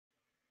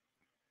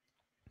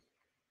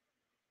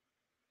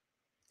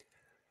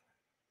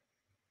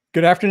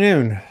Good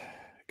afternoon,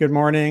 good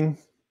morning,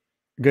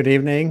 good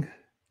evening,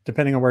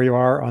 depending on where you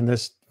are on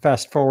this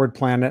fast forward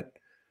planet,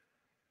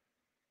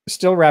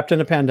 still wrapped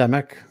in a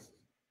pandemic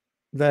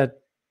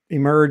that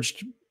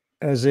emerged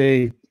as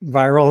a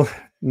novel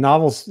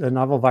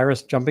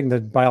virus jumping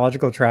the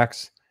biological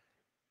tracks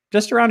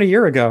just around a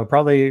year ago,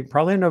 probably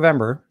in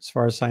November, as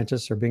far as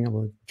scientists are being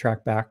able to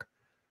track back.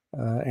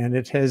 And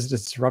it has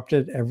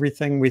disrupted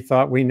everything we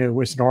thought we knew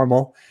was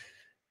normal.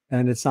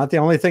 And it's not the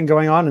only thing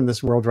going on in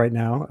this world right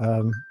now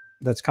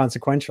that's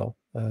consequential.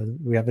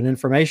 We have an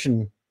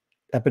information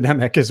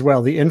epidemic as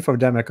well, the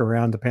infodemic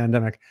around the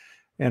pandemic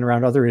and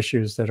around other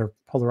issues that are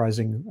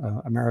polarizing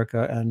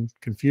America and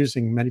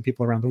confusing many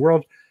people around the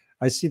world.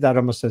 I see that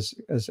almost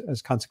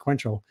as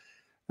consequential.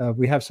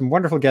 We have some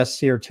wonderful guests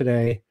here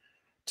today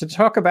to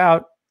talk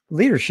about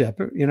leadership.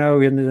 You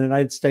know, in the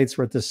United States,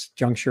 we're at this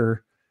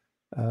juncture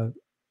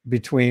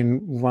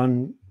between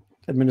one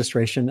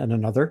administration and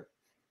another,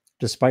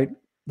 despite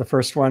the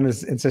first one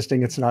is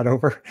insisting it's not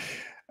over.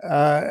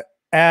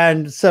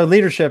 And so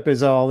leadership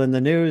is all in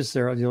the news.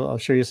 I'll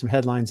show you some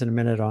headlines in a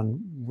minute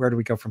on where do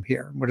we go from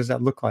here? What does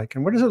that look like?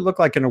 And what does it look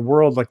like in a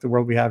world like the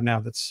world we have now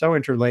that's so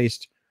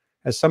interlaced,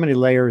 has so many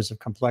layers of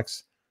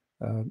complex.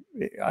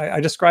 I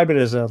describe it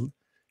as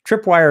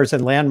tripwires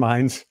and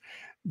landmines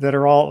that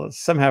are all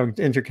somehow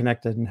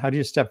interconnected. And how do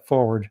you step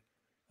forward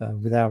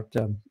without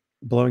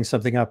blowing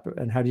something up?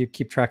 And how do you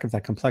keep track of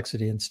that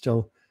complexity and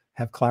still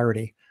have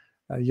clarity?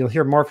 You'll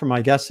hear more from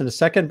my guests in a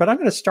second, but I'm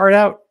going to start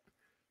out.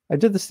 I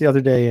did this the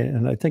other day,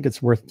 and I think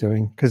it's worth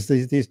doing because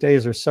these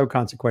days are so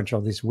consequential.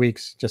 These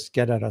weeks just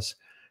get at us.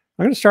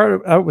 I'm going to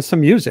start out with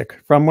some music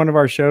from one of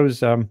our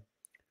shows on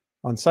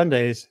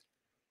Sundays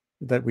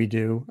that we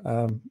do.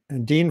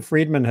 And Dean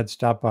Friedman had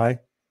stopped by,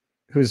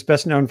 who's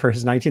best known for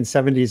his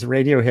 1970s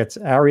radio hits,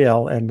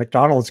 Ariel and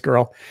McDonald's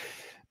Girl.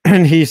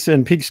 And he's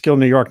in Peekskill,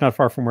 New York, not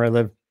far from where I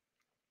live.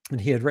 And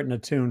he had written a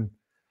tune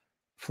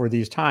for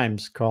these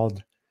times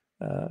called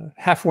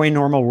Halfway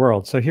Normal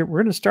World. So here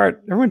we're going to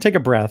start. Everyone take a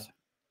breath.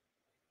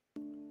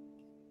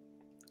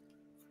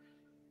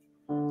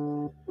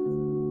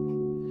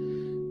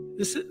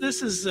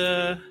 This is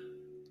a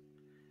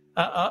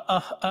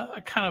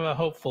kind of a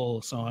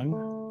hopeful song.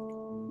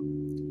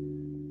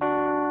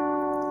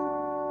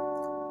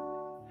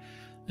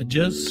 I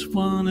just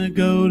want to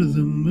go to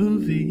the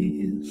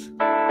movies,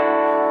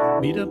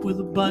 meet up with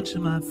a bunch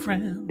of my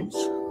friends,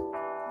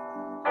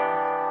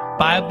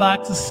 buy a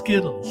box of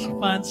Skittles,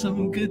 find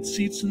some good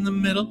seats in the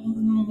middle,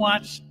 and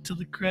watch till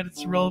the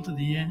credits roll to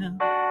the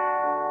end.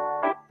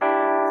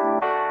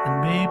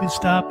 And maybe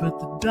stop at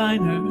the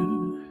diner,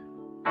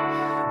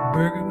 a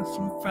burger with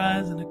some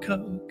fries and a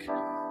Coke,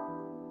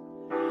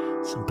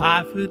 some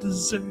pie for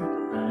dessert,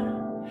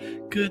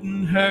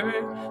 couldn't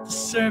hurt, the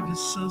service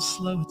so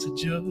slow it's a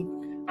joke.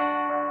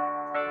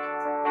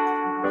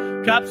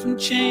 Drop some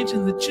change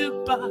in the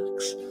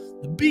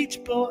jukebox, the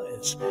Beach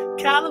Boys,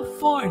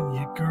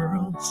 California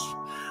Girls.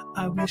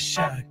 I wish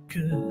I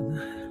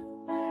could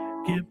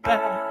get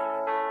back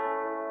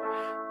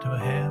to a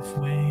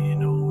halfway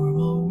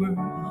normal world.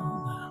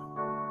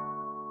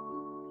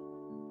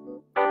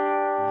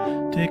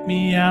 Take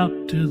me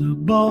out to the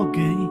ball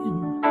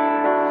game,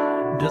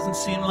 doesn't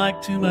seem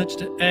like too much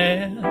to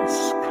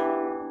ask.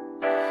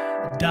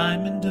 A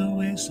diamond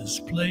oasis,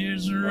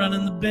 players are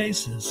running the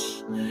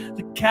bases,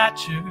 the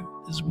catcher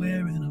is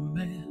wearing a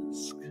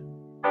mask.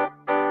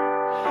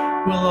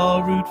 We'll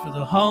all root for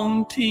the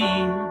home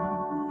team,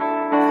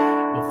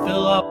 we'll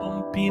fill up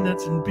on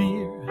peanuts and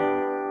beer.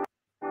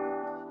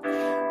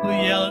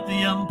 We'll yell at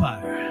the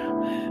umpire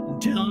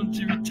and tell him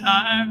to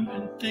retire,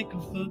 and think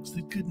of folks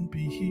that couldn't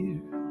be here.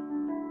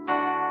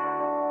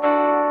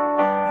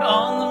 And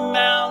on the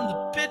mound, the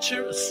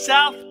pitcher, a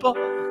southpaw,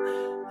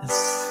 his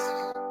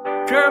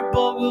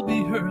curveball will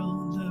be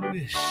hurled. I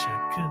wish I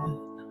could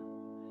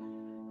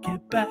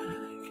get back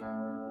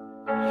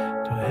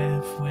to a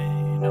halfway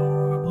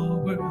normal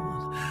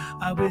world.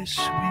 I wish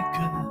we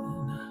could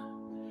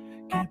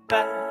get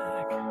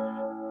back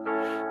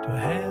to a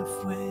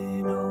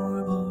halfway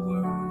normal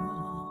world.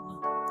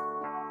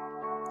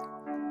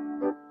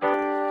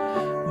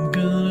 I'm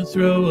gonna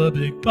throw a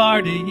big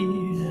party,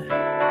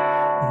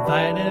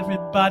 invite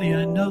everybody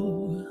I know.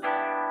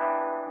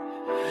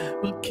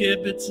 We'll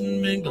kibitz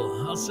and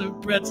mingle, I'll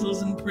serve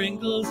pretzels and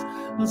Pringles.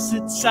 We'll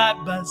sit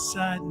side by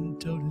side and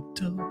toe to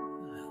toe.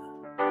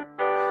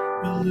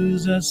 We'll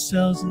lose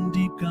ourselves in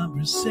deep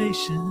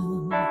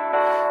conversation.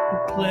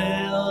 We'll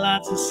play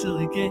lots of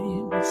silly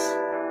games.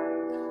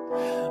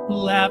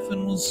 We'll laugh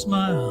and we'll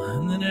smile,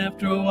 and then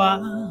after a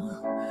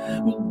while,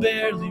 we'll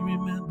barely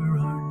remember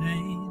our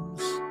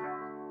names.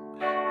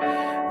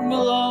 And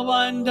we'll all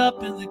wind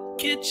up in the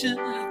kitchen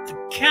at the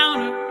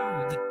counter,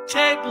 the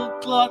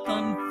tablecloth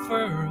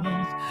unfurled.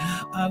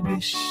 I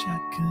wish I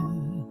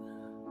could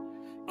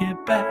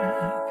get back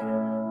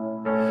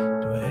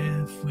to a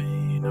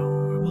halfway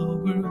normal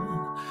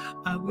world.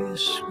 I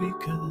wish we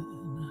could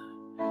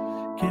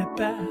get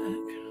back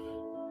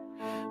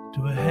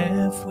to a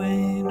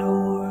halfway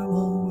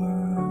normal world.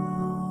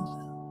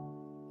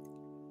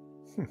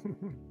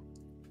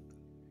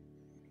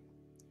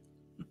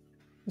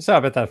 So I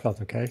bet that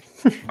felt okay.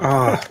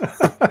 Ah,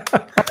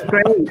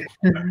 Great.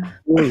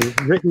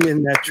 written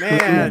in that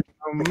Man,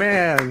 oh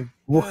man.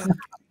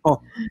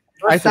 Oh,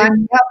 I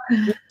think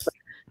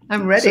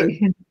I'm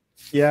ready.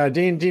 Yeah,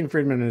 Dean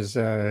Friedman is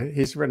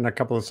he's written a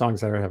couple of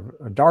songs that have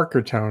a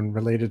darker tone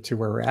related to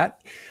where we're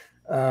at.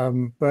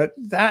 But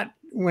that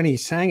when he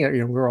sang it,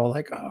 you know, we're all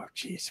like, oh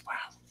geez, wow.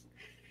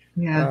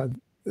 Yeah.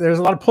 There's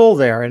a lot of pull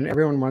there, and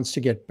everyone wants to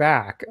get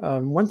back.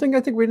 One thing I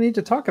think we need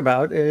to talk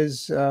about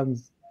is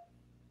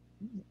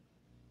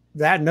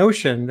that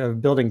notion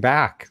of building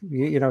back.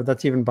 You know,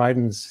 that's even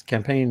Biden's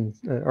campaign,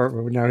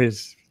 or now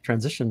his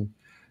transition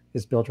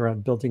is built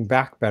around building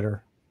back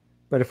better.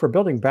 But if we're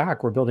building back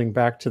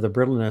to the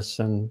brittleness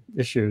and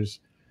issues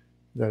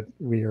that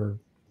we are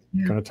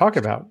going to talk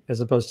about,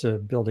 as opposed to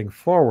building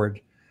forward.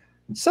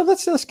 So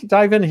let's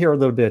dive in here a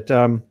little bit.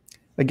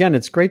 Again,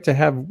 it's great to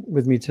have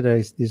with me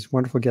today these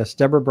wonderful guests.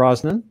 Deborah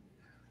Brosnan,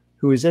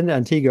 who is in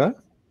Antigua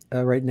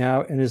right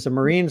now and is a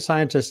marine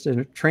scientist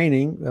in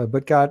training,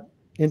 but got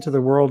into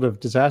the world of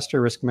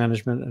disaster risk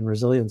management and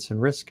resilience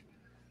and risk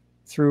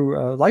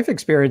through life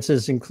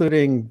experiences,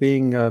 including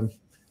being a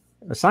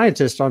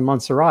scientist on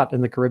Montserrat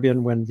in the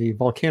Caribbean when the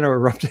volcano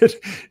erupted,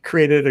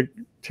 created a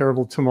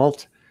terrible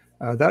tumult.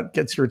 That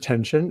gets your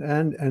attention,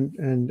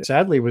 and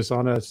sadly was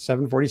on a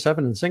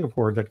 747 in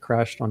Singapore that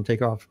crashed on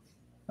takeoff,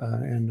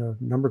 and a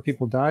number of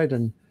people died,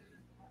 and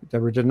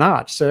Deborah did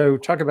not. So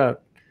talk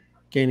about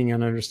gaining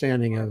an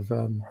understanding of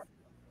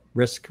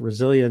risk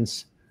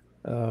resilience.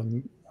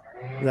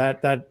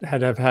 That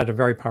had a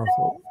very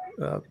powerful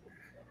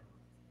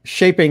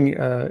shaping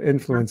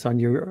influence on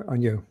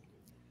you.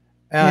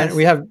 And yes.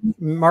 We have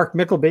Mark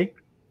Mykleby,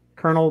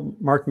 Colonel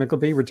Mark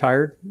Mykleby,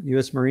 retired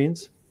U.S.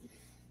 Marines.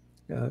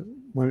 I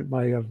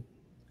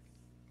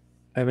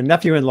have a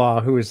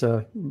nephew-in-law who is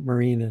a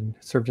Marine and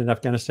served in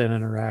Afghanistan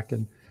and Iraq,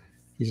 and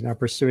he's now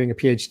pursuing a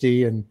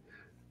PhD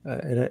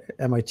at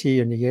MIT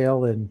and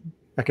Yale in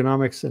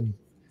economics. And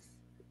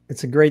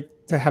it's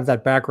great to have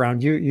that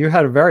background. You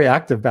had a very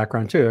active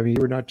background too. I mean,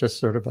 you were not just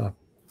sort of a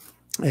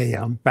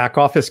back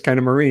office kind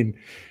of Marine.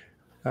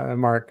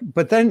 Mark,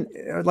 but then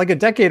like a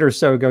decade or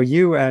so ago,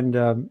 you and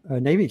a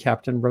Navy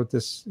captain wrote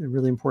this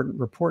really important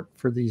report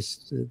for the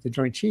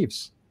Joint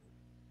Chiefs,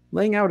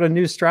 laying out a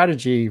new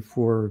strategy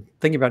for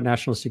thinking about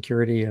national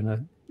security in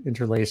an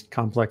interlaced,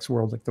 complex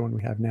world like the one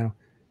we have now.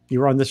 You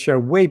were on this show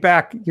way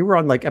back. You were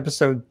on like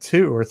episode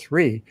 2 or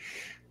 3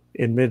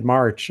 in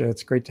mid-March.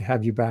 It's great to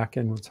have you back,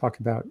 and we'll talk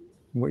about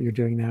what you're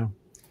doing now.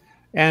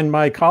 And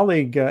my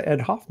colleague, Ed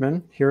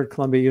Hoffman, here at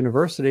Columbia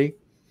University,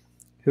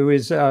 who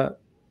is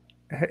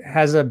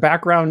has a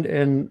background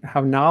in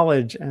how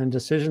knowledge and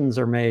decisions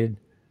are made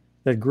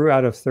that grew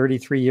out of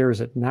 33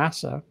 years at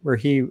NASA, where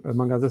he,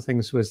 among other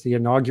things, was the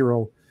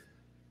inaugural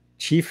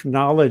chief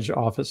knowledge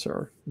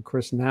officer. Of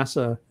course,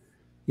 NASA,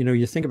 you know,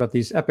 you think about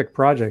these epic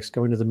projects,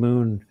 going to the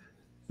moon,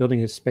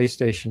 building a space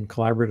station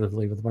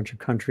collaboratively with a bunch of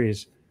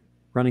countries,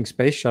 running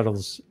space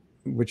shuttles,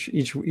 which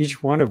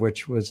each one of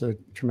which was a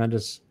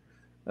tremendous,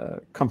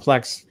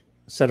 complex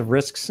set of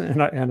risks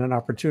and an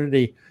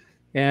opportunity.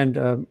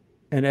 And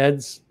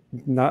Ed's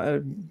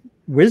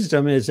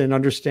wisdom is in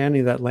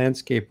understanding that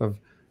landscape of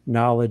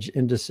knowledge,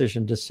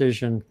 indecision,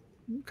 decision,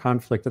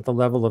 conflict at the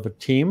level of a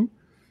team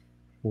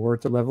or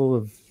at the level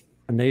of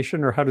a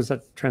nation, or how does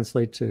that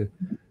translate to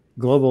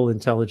global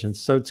intelligence?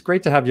 So it's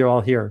great to have you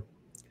all here.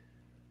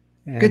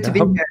 And good to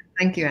be here.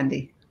 Thank you,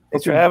 Andy.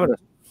 Thanks for having us.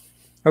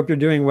 Hope you're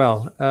doing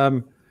well.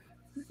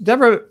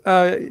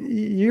 Deborah,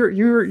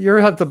 you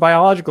have the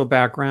biological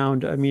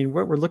background. I mean,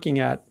 what we're looking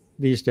at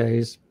these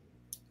days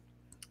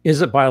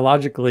is a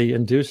biologically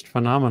induced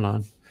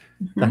phenomenon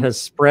that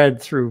has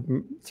spread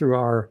through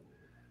our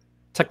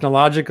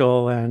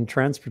technological and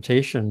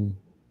transportation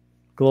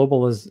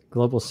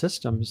global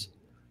systems.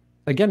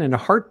 Again, in a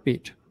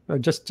heartbeat.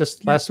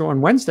 Just last on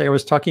Wednesday, I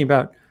was talking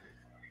about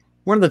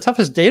one of the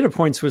toughest data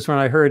points was when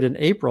I heard in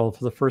April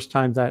for the first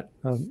time that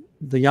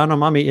the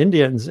Yanomami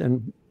Indians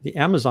in the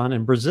Amazon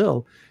in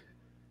Brazil,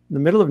 in the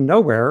middle of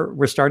nowhere,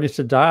 were starting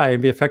to die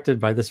and be affected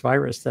by this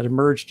virus that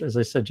emerged, as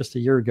I said, just a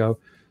year ago,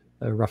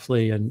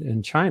 roughly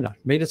in China,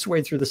 made its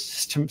way through the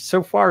system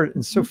so far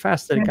and so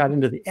fast that it got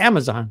into the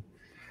Amazon.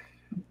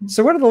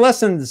 So what are the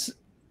lessons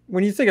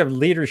when you think of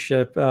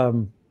leadership,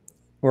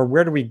 or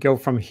where do we go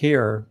from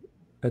here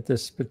at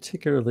this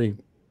particularly,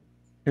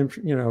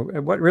 you know,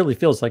 what really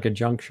feels like a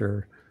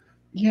juncture?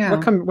 Yeah.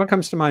 What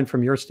comes to mind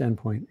from your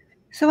standpoint?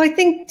 So I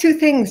think two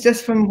things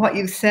just from what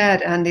you've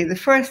said, Andy. The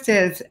first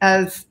is,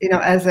 as you know,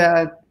 as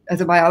a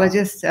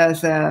biologist,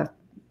 as a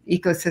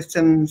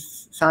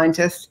ecosystems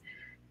scientist,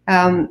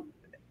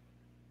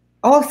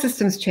 all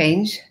systems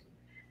change,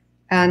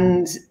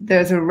 and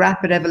there's a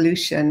rapid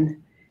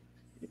evolution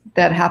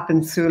that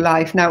happens through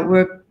life. Now,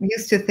 we're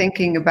used to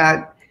thinking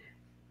about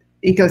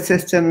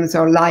ecosystems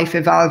or life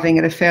evolving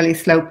at a fairly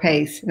slow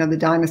pace. You know, the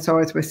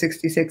dinosaurs were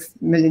 66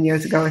 million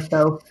years ago or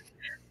so.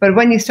 But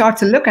when you start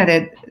to look at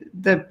it,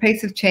 the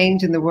pace of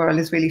change in the world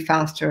is really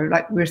faster.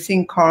 Like we're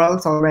seeing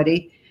corals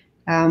already,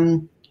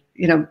 you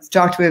know,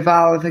 start to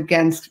evolve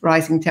against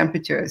rising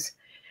temperatures.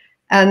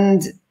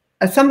 And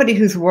as somebody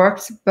who's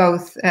worked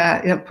both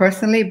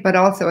personally, but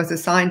also as a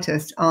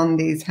scientist on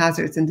these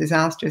hazards and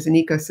disasters and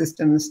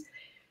ecosystems,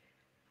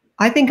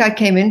 I think I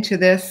came into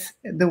this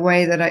the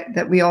way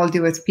that we all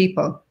do as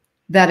people,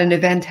 that an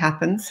event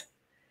happens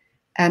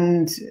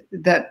and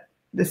that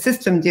the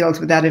system deals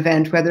with that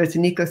event, whether it's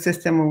an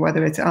ecosystem or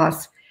whether it's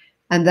us,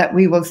 and that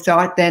we will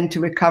start then to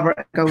recover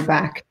and go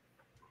back.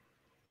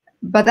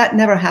 But that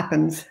never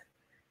happens.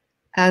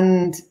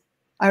 And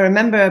I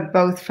remember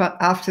both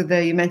after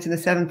you mentioned the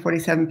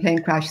 747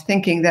 plane crash,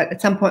 thinking that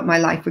at some point my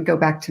life would go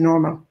back to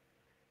normal.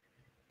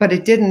 But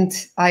it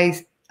didn't.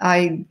 I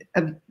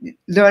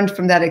learned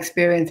from that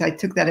experience. I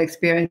took that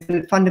experience and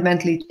it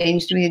fundamentally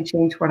changed me and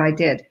changed what I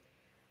did.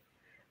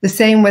 The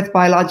same with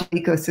biological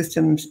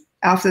ecosystems.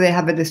 After they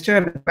have a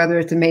disturbance, whether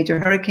it's a major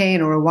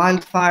hurricane or a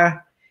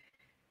wildfire,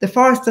 the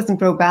forest doesn't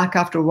grow back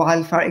after a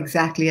wildfire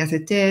exactly as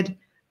it did,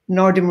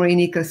 nor do marine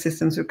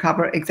ecosystems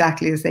recover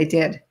exactly as they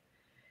did.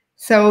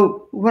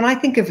 So when I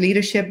think of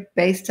leadership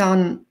based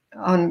on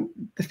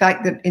the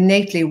fact that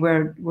innately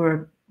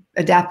we're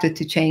adapted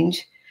to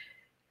change,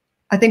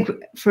 I think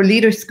for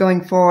leaders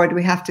going forward,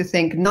 we have to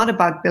think not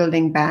about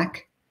building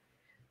back,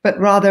 but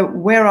rather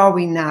where are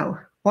we now?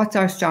 What's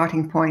our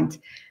starting point?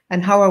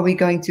 And how are we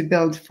going to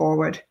build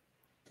forward?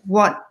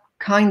 What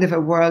kind of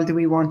a world do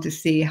we want to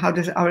see? How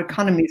does our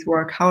economies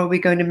work? How are we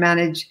going to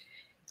manage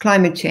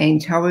climate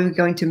change? How are we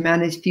going to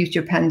manage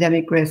future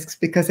pandemic risks?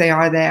 Because they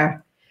are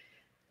there.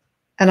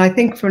 And I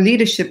think for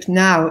leadership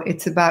now,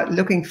 it's about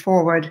looking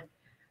forward,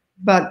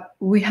 but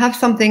we have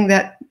something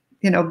that,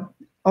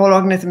 all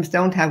organisms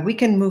don't have. We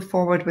can move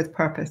forward with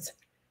purpose.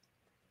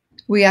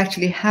 We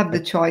actually have the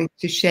choice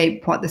to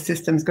shape what the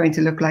system's going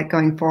to look like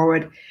going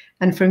forward.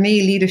 And for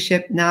me,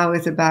 leadership now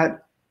is about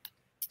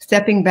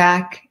stepping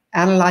back,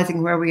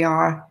 analyzing where we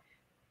are,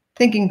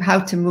 thinking how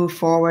to move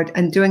forward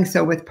and doing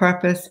so with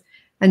purpose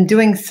and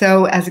doing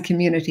so as a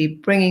community,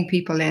 bringing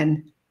people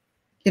in.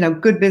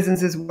 Good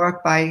businesses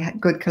work by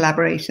good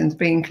collaborations,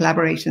 bringing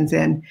collaborations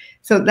in.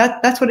 So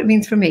that's what it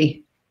means for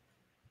me.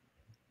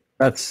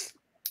 That's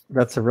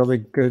a really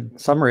good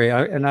summary.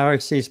 And now I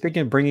see,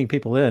 speaking of bringing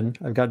people in,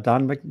 I've got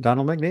Donald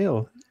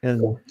McNeil.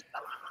 And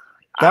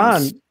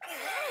Don,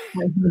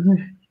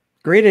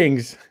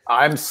 greetings.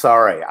 I'm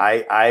sorry.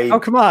 Oh,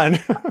 come on.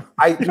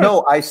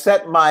 I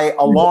set my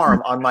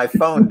alarm on my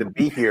phone to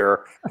be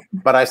here,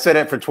 but I set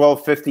it for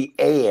 12:50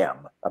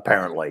 a.m.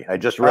 apparently. I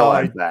just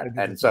realized that.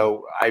 And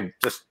so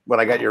when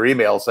I got your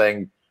email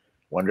saying,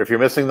 wonder if you're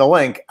missing the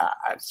link,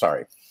 I'm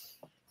sorry.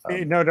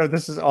 No,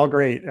 this is all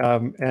great.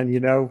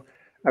 And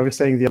I was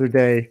saying the other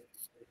day,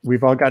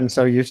 we've all gotten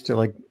so used to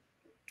like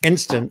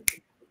instant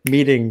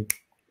meeting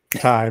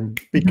time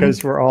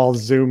because we're all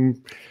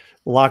Zoom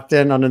locked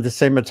in on the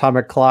same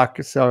atomic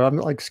clock. So I'm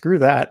like, screw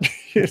that.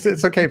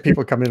 It's okay if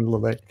people come in a little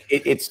late.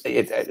 This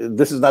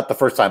is not the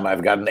first time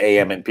I've gotten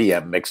AM and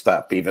PM mixed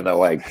up, even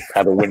though I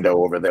have a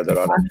window over there that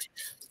ought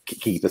to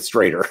keep it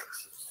straighter.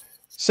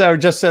 So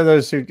just so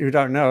those who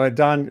don't know,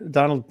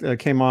 Donald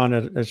came on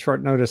at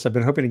short notice. I've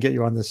been hoping to get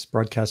you on this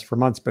broadcast for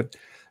months, but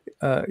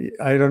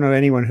I don't know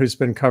anyone who's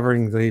been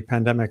covering the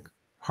pandemic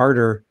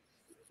harder,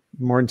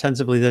 more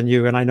intensively than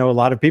you. And I know a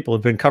lot of people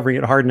have been covering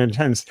it hard and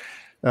intense.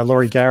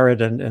 Laurie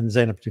Garrett and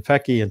Zeynep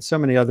Tufekci and so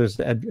many others,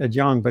 Ed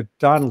Young. But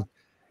Donald,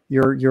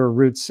 your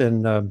roots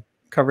in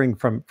covering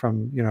from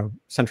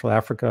Central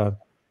Africa,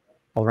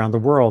 all around the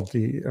world,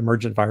 the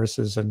emergent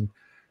viruses and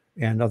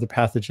other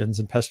pathogens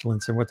and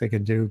pestilence and what they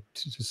can do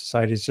to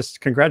societies.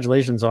 Just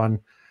congratulations on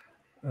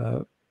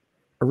a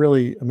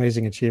really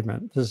amazing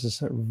achievement. This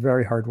is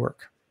very hard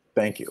work.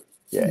 Thank you.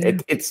 Yeah,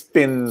 it's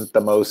been the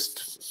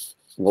most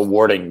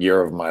rewarding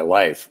year of my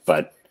life,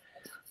 but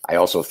I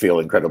also feel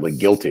incredibly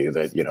guilty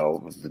that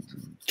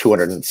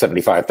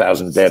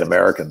 275,000 dead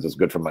Americans is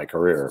good for my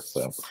career.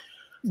 So,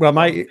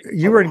 well,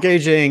 you were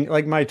engaging,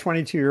 like my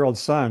 22-year-old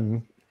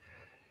son,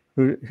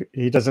 who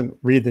he doesn't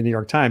read the New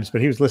York Times,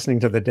 but he was listening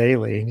to the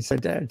Daily, and he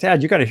said,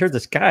 "Dad, you got to hear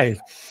this guy."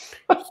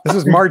 This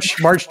was March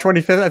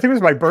 25th. I think it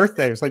was my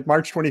birthday. It was like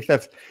March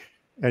 25th,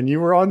 and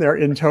you were on there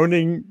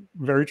intoning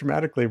very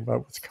dramatically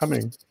about what's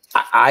coming.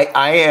 I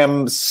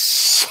am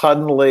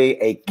suddenly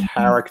a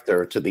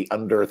character to the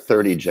under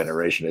 30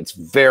 generation. It's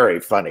very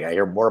funny. I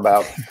hear more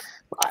about.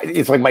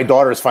 It's like my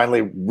daughters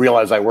finally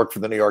realize I work for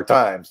the New York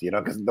Times,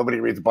 because nobody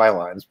reads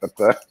bylines, but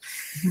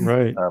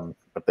right.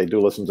 But they do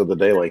listen to the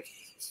Daily.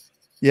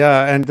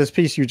 Yeah, and this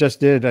piece you just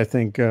did, I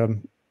think,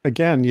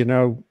 again,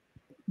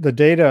 the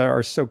data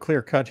are so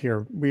clear cut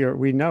here.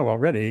 We know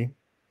already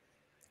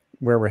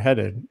where we're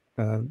headed,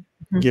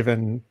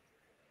 given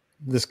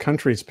this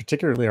country's,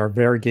 particularly our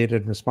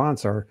variegated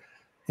response, our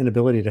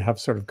inability to have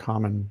sort of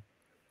common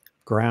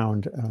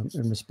ground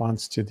in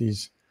response to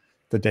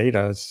the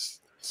data is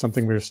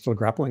something we're still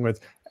grappling with.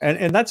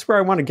 And that's where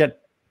I want to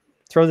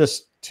throw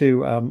this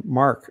to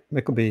Mark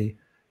Mykleby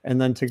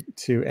and then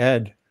to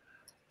Ed.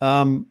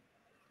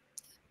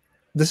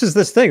 This is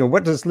this thing.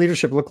 What does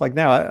leadership look like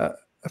now?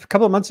 A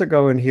couple of months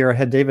ago in here, I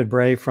had David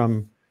Bray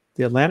from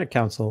the Atlantic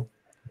Council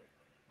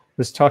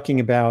was talking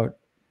about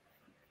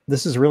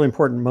this is a really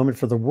important moment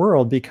for the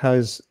world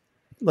because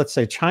let's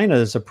say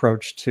China's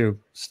approach to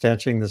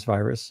stanching this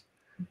virus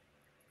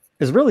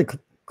is really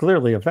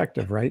clearly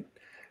effective, right?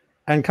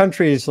 And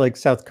countries like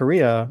South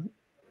Korea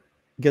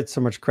get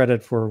so much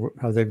credit for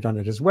how they've done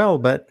it as well.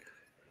 But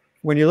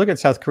when you look at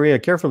South Korea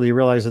carefully, you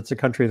realize it's a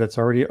country that's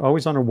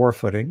always on a war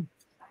footing,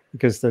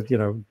 because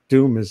the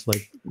doom is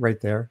like right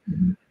there.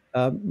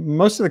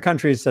 Most of the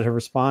countries that have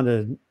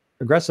responded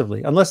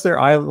aggressively, unless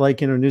they're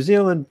like New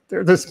Zealand,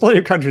 there's plenty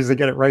of countries that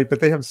get it right, but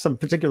they have some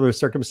particular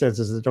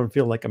circumstances that don't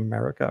feel like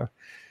America.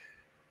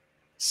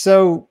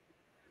 So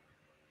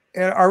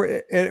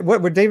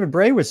what David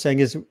Bray was saying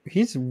is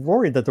he's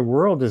worried that the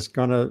world is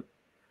going to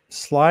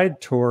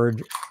slide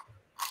toward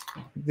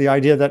the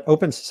idea that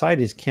open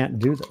societies can't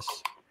do this.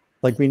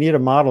 Like, we need a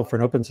model for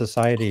an open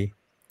society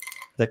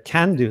that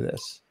can do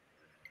this.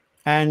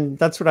 And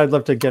that's what I'd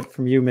love to get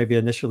from you, maybe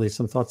initially,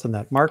 some thoughts on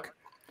that. Mark,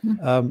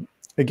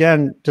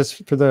 again,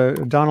 just for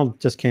Donald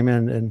just came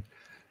in and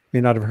may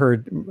not have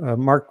heard,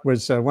 Mark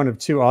was one of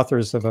two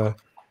authors of a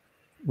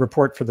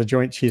report for the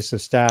Joint Chiefs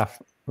of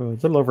Staff a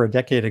little over a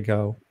decade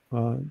ago,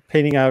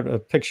 painting out a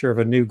picture of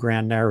a new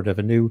grand narrative,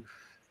 a new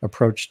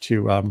approach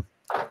to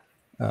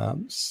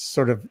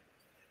sort of,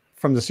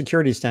 from the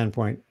security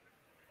standpoint,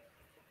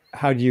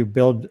 how do you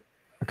build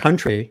a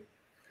country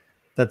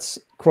that's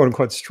quote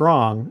unquote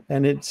strong?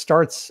 And it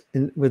starts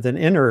with an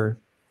inner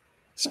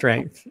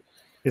strength.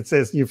 It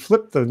says you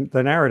flip the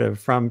narrative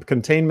from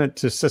containment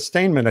to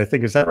sustainment, I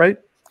think. Is that right?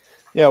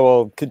 Yeah,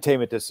 well,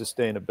 containment to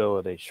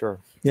sustainability, sure.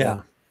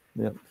 Yeah.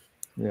 Yeah.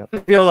 Yeah. I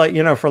feel like,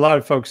 for a lot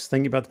of folks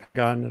thinking about the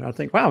gun, and I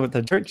think, wow, but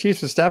the Joint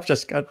Chiefs of Staff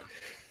just got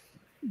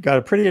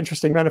a pretty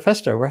interesting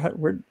manifesto.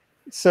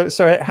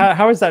 So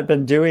how has that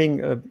been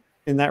doing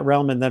in that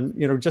realm? And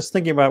then, just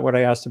thinking about what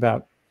I asked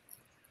about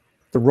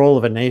the role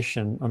of a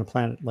nation on a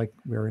planet like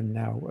we're in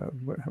now,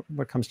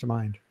 what comes to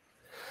mind?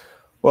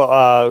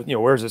 Well,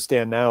 where does it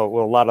stand now?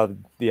 Well, a lot of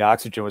the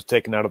oxygen was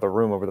taken out of the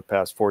room over the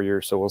past 4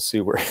 years, so we'll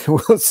see where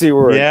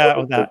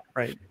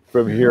right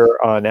from here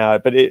on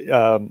out. But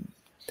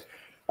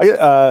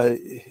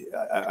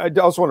I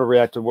also want to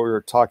react to what we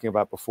were talking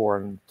about before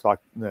and try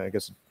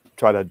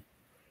to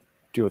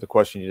deal with the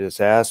question you just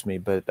asked me.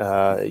 But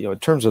in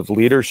terms of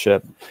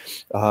leadership,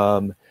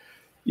 the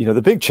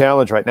big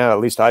challenge right now, at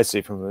least I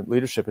see from the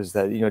leadership, is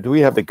that do we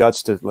have the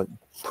guts to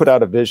put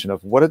out a vision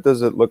of what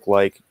does it look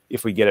like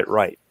if we get it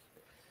right?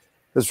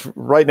 Because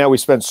right now we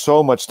spend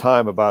so much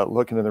time about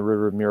looking in the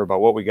rearview mirror about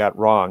what we got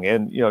wrong,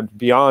 and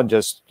beyond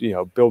just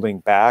building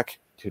back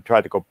to try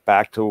to go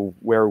back to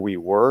where we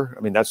were.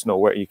 I mean, that's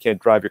nowhere. You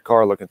can't drive your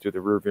car looking through the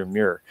rearview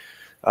mirror.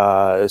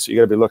 So you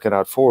got to be looking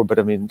out forward. But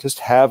I mean, just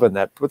having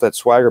put that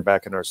swagger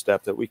back in our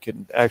step, that we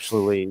can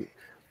actually,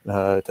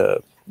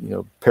 to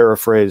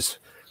paraphrase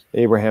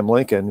Abraham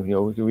Lincoln,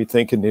 we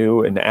think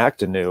anew and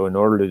act anew. In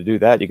order to do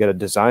that, you got to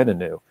design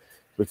anew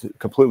with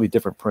completely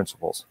different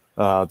principles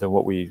than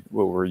what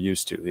we're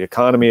used to. The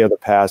economy of the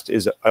past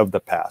is of the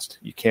past.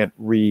 You can't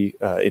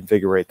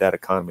reinvigorate that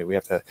economy. We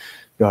have to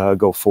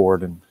go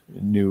forward in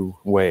new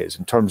ways.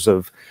 In terms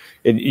of,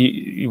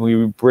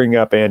 we bring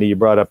up, Andy, you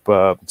brought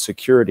up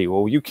security.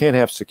 Well, you can't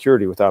have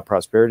security without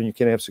prosperity. You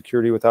can't have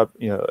security without,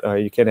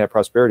 you can't have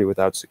prosperity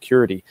without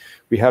security.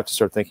 We have to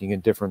start thinking in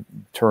different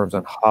terms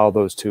on how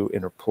those two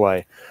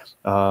interplay.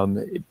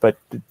 But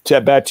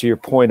back to your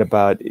point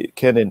about,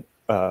 can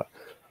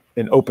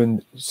an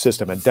open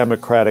system, a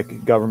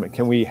democratic government,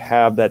 can we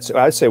have that? So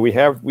I say we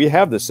have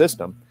the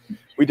system.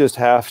 We just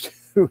have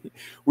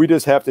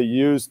to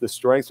use the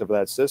strengths of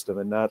that system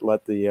and not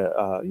let the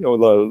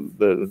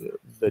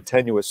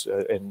tenuous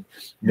and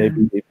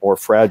maybe more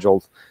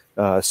fragile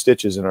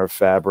stitches in our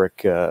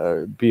fabric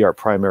be our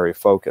primary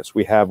focus.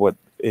 We have what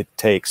it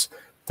takes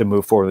to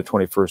move forward in the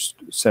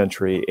 21st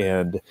century,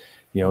 and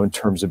in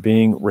terms of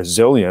being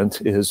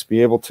resilient, is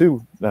be able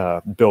to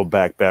build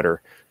back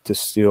better, to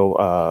steal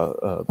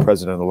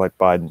President-elect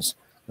Biden's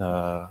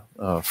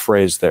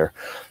phrase there.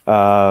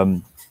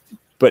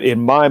 But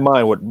in my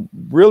mind, what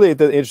really is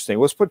interesting,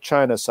 let's put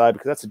China aside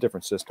because that's a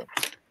different system.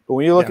 But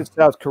when you look at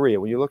South Korea,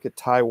 when you look at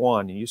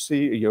Taiwan, and you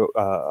see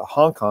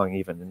Hong Kong,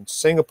 even, and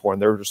Singapore,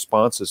 and their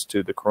responses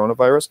to the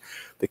coronavirus,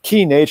 the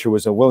key nature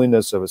was a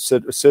willingness of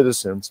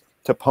citizens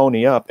to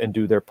pony up and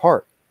do their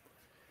part.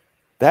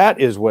 That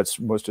is what's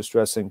most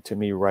distressing to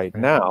me right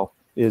now,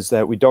 is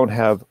that we don't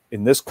have,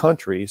 in this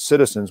country,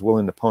 citizens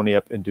willing to pony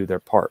up and do their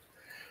part.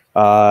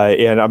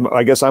 And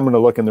I guess I'm going to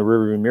look in the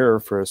rearview mirror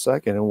for a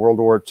second. In World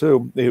War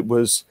II, it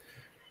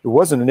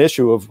wasn't an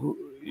issue of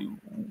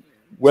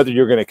whether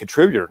you're going to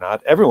contribute or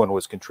not. Everyone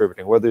was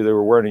contributing, whether they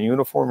were wearing a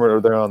uniform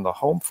or they're on the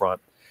home front.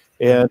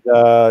 And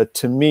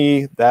to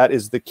me, that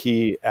is the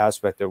key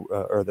aspect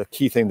or the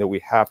key thing that we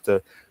have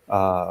to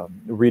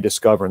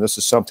rediscover. And this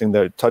is something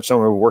that I touched on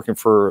when I was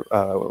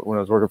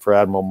working for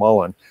Admiral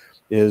Mullen,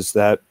 is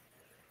that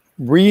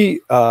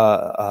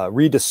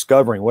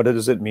rediscovering what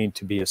does it mean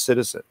to be a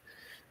citizen.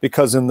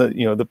 Because in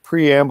the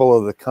preamble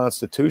of the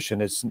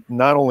Constitution, it's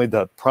not only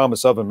the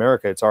promise of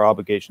America, it's our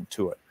obligation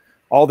to it.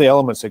 All the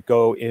elements that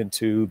go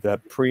into the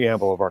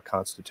preamble of our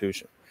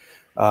Constitution.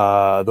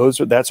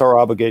 That's our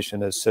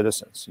obligation as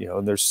citizens.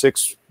 And there's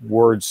 6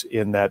 words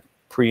in that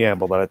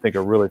preamble that I think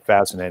are really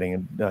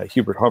fascinating. And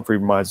Hubert Humphrey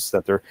reminds us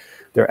that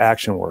they're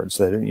action words.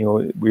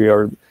 That we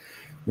are,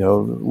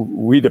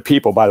 we the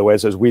people. By the way,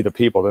 it says we the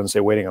people. It doesn't say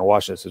waiting on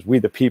Washington. It says we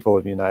the people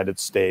of the United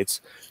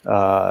States,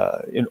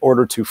 in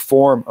order to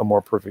form a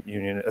more perfect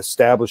union,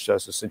 establish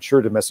justice,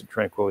 ensure domestic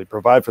tranquility,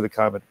 provide for the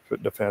common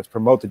defense,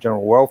 promote the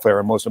general welfare,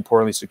 and most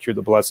importantly, secure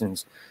the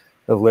blessings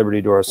of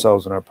liberty to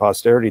ourselves and our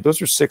posterity.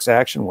 Those are 6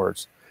 action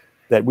words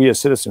that we as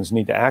citizens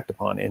need to act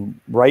upon. And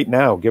right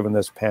now, given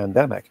this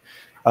pandemic,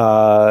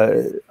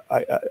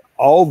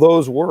 all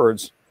those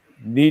words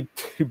need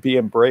to be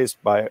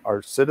embraced by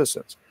our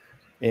citizens.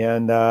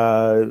 And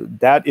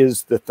that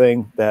is the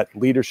thing that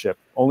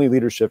only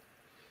leadership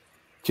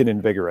can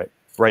invigorate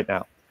right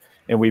now.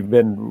 And we've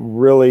been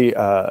really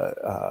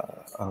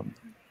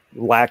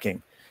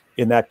lacking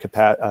in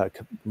that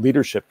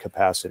leadership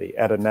capacity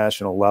at a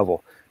national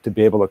level to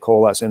be able to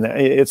coalesce. And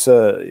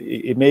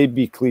it may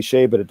be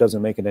cliche, but it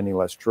doesn't make it any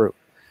less true.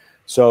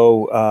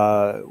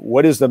 So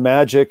what is the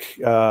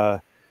magic?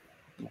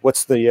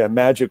 What's the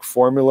magic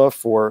formula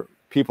for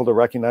people to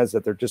recognize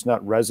that they're just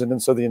not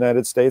residents of the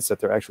United States, that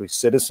they're actually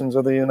citizens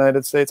of the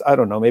United States? I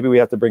don't know. Maybe we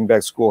have to bring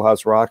back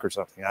Schoolhouse Rock or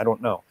something. I don't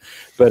know.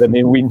 But I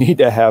mean, we need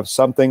to have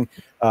something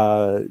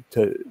to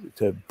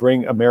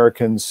bring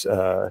Americans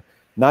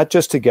not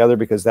just together,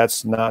 because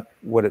that's not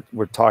what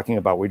we're talking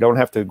about. We don't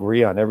have to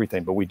agree on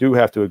everything, but we do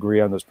have to agree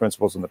on those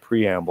principles in the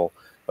preamble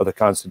of the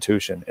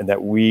Constitution, and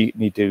that we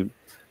need to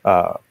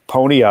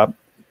pony up,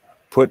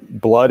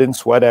 put blood and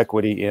sweat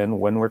equity in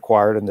when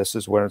required, and this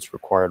is when it's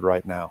required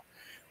right now.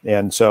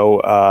 And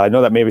so I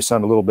know that maybe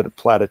sound a little bit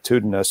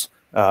platitudinous,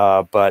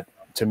 but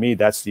to me,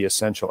 that's the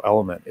essential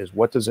element, is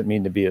what does it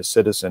mean to be a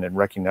citizen and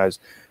recognize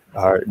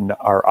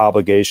our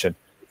obligation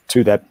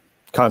to that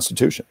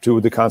Constitution, to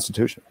the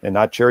Constitution, and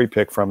not cherry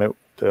pick from it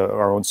to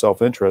our own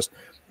self-interest,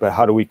 but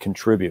how do we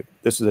contribute?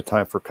 This is a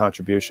time for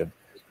contribution,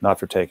 not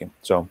for taking.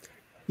 So,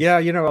 yeah,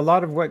 a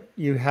lot of what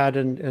you had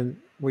and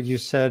what you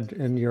said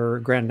in your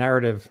grand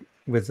narrative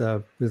with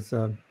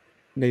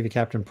Navy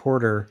Captain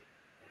Porter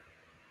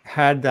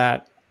had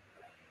that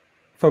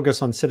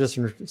focus on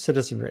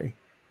citizenry.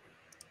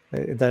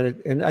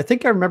 And I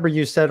think I remember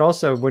you said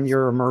also, when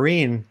you're a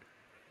Marine,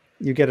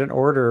 you get an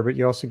order, but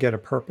you also get a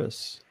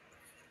purpose.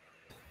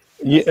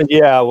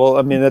 Yeah. Well,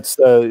 I mean, that's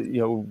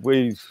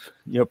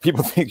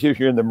people think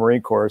you're in the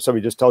Marine Corps,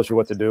 somebody just tells you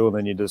what to do, and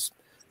then you just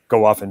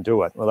go off and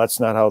do it. Well, that's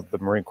not how the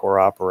Marine Corps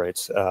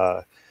operates.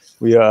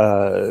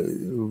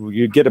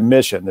 You get a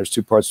mission. There's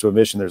 2 parts to a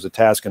mission. There's a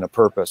task and a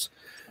purpose.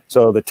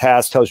 So the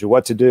task tells you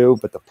what to do,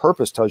 but the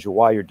purpose tells you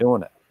why you're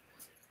doing it.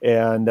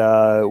 And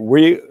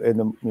we in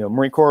the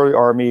Marine Corps,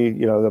 Army,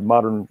 the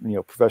modern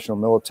professional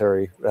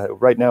military,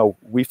 right now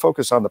we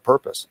focus on the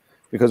purpose,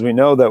 because we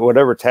know that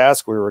whatever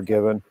task we were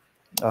given,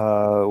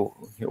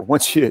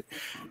 once you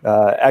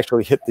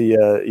actually hit the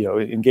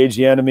engage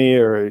the enemy,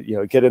 or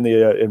get in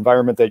the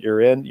environment that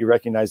you're in, you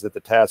recognize that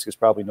the task is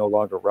probably no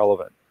longer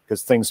relevant,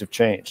 because things have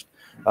changed.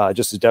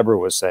 Just as Deborah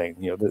was saying,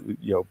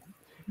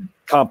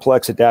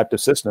 complex adaptive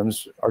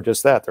systems are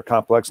just that. They're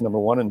complex, number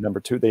one, and number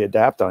two, they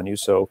adapt on you.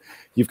 So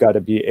you've got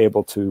to be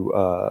able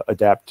to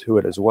adapt to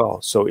it as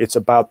well. So it's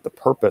about the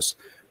purpose.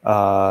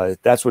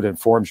 That's what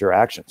informs your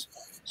actions.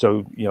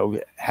 So,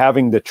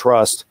 having the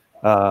trust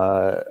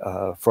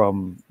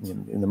from,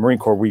 in the Marine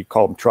Corps, we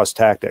call them trust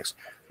tactics,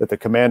 that the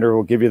commander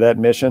will give you that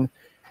mission,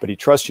 but he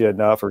trusts you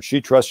enough, or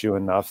she trusts you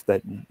enough,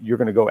 that you're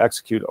going to go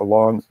execute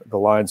along the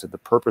lines of the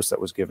purpose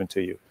that was given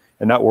to you,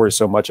 and not worry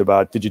so much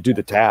about, did you do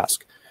the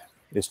task?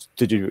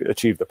 Did you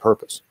achieve the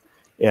purpose?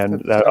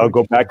 And I'll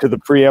go back to the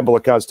preamble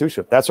of the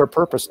Constitution. That's our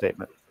purpose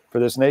statement for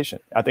this nation.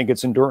 I think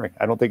it's enduring.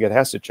 I don't think it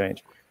has to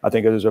change. I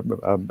think it is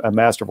a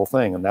masterful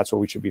thing, and that's what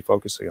we should be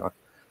focusing on.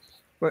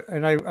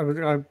 And I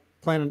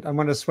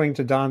want to swing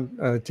to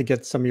Don to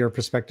get some of your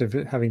perspective,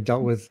 having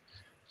dealt with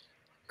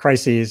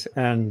crises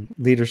and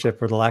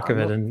leadership, or the lack of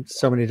it, in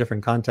so many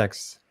different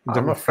contexts.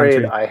 I'm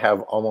afraid I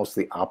have almost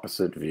the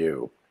opposite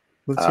view.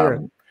 Let's hear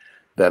it.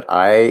 That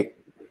I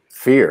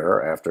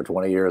fear, after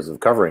 20 years of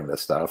covering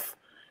this stuff,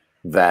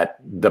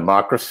 that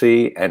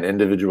democracy and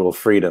individual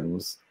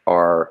freedoms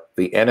are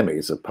the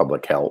enemies of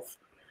public health,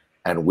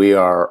 and we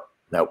are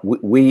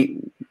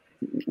lucky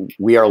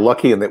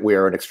in that we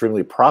are an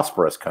extremely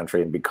prosperous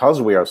country, and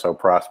because we are so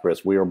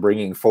prosperous, we are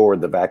bringing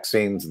forward the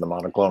vaccines and the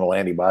monoclonal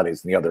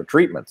antibodies and the other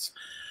treatments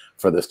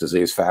for this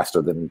disease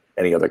faster than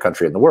any other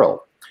country in the world.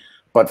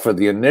 But for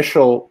the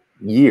initial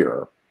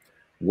year,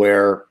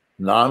 where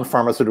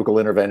non-pharmaceutical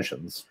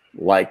interventions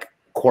like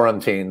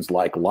quarantines,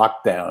 like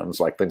lockdowns,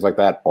 like things like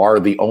that, are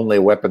the only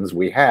weapons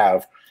we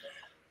have,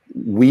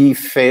 we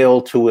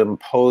fail to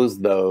impose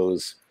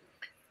those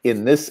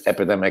in this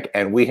epidemic,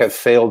 and we have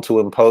failed to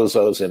impose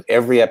those in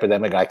every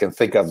epidemic I can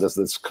think of that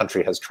this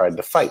country has tried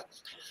to fight.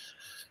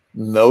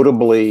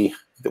 Notably,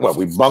 well,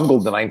 we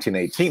bungled the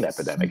 1918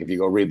 epidemic. If you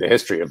go read the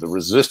history of the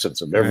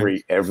resistance of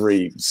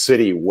every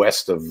city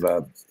west of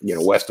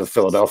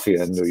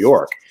Philadelphia and New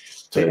York,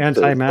 the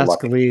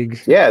anti-mask league.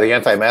 Yeah, the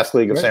anti-mask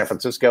league of Yes. San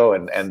Francisco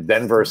and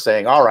Denver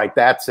saying, all right,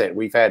 that's it.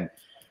 We've had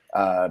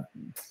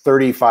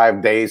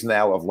 35 days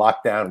now of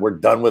lockdown. We're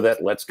done with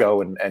it. Let's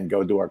go and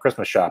go do our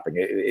Christmas shopping.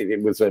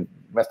 It was a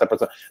messed up.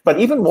 But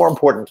even more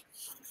important,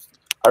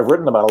 I've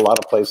written about a lot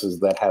of places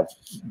that have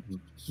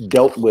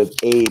dealt with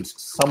AIDS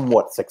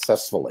somewhat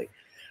successfully.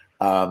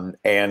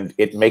 And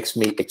it makes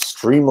me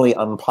extremely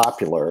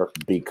unpopular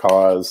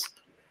because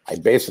I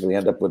basically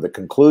end up with the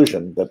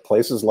conclusion that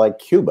places like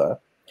Cuba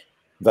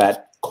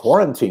that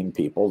quarantine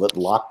people, that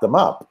locked them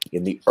up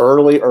in the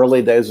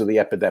early days of the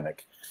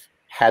epidemic,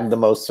 had the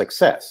most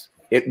success.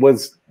 It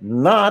was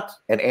not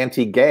an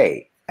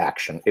anti-gay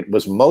action. It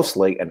was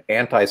mostly an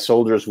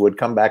anti-soldiers who would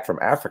come back from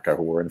Africa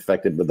who were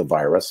infected with the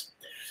virus,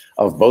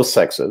 of both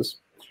sexes,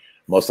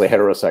 mostly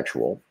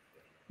heterosexual.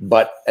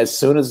 But as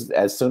soon as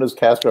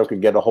Castro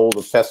could get a hold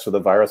of tests for the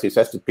virus, he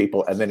tested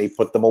people and then he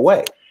put them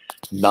away.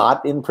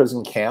 Not in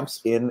prison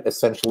camps, in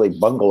essentially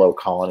bungalow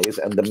colonies.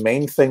 And the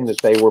main thing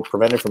that they were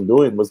prevented from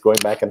doing was going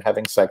back and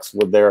having sex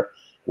with their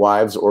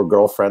wives or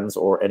girlfriends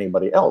or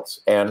anybody else.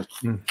 And,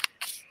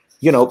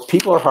 you know,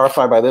 people are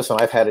horrified by this.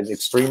 And I've had an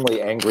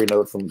extremely angry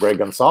note from Greg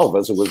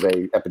Gonsalves, who was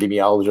a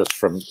epidemiologist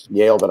from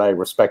Yale that I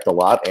respect a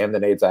lot and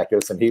an AIDS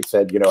activist. And he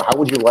said, you know, how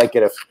would you like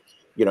it if,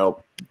 you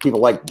know, people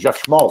like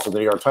Jeff Schmaltz of the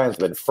New York Times had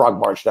been frog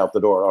marched out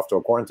the door off to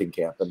a quarantine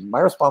camp? And my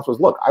response was,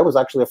 look, I was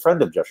actually a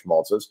friend of Jeff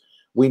Schmaltz's.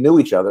 We knew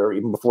each other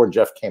even before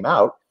Jeff came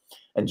out.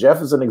 And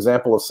Jeff is an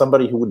example of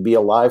somebody who would be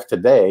alive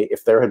today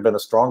if there had been a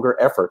stronger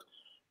effort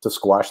to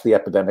squash the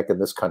epidemic in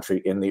this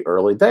country in the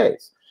early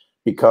days.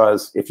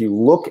 Because if you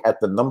look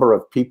at the number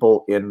of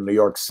people in New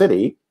York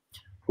City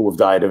who have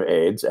died of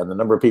AIDS and the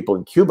number of people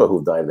in Cuba who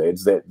have died of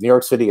AIDS, that New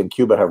York City and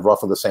Cuba have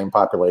roughly the same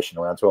population,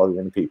 around 12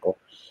 million people.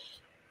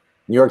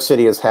 New York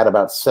City has had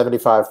about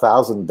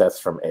 75,000 deaths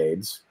from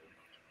AIDS.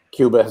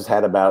 Cuba has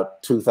had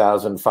about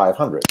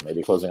 2,500,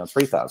 maybe closing on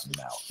 3,000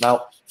 now.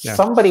 Now,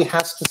 somebody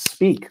has to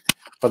speak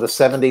for the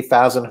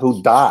 70,000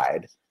 who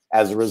died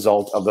as a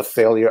result of the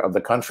failure of the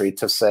country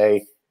to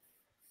say,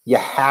 you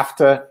have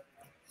to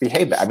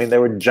behave. I mean, there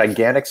were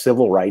gigantic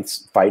civil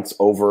rights fights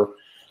over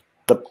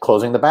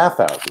closing the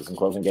bathhouses and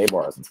closing gay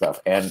bars and stuff.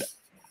 And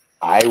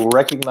I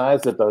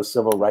recognize that those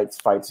civil rights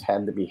fights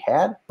had to be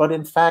had, but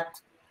in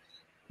fact,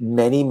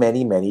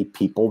 many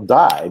people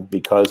died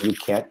because you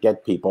can't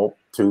get people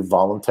to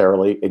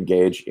voluntarily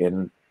engage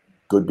in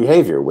good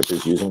behavior, which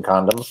is using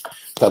condoms,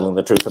 telling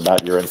the truth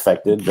about you're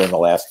infected during the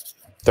last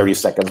 30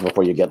 seconds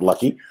before you get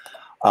lucky,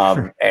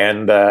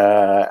 and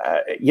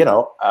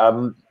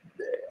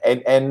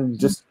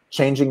just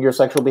changing your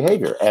sexual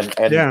behavior.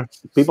 And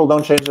people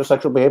don't change their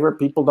sexual behavior.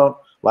 A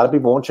lot of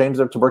people won't change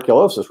their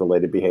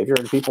tuberculosis-related behavior,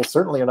 and people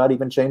certainly are not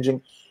even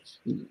changing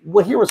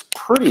what here is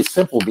pretty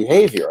simple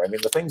behavior. I mean,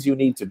 the things you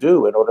need to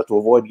do in order to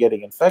avoid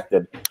getting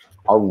infected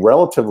are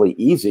relatively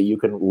easy. You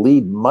can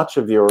lead much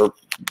of your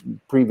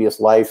previous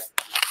life.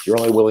 You're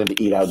only willing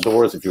to eat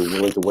outdoors if you're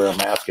willing to wear a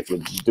mask, if you're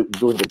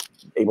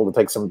able to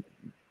take some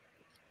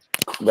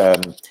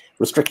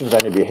restrictions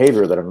on your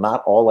behavior that are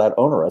not all that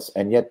onerous,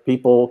 and yet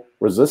people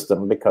resist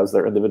them because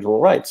they're individual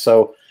rights.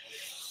 So,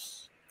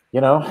 you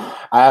know,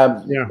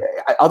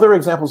 other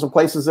examples of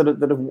places that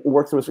have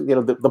worked through, you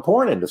know, the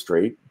porn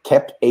industry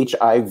kept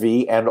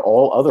HIV and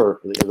all other,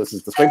 this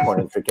is the straight porn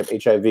industry,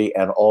 kept HIV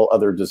and all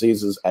other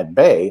diseases at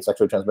bay,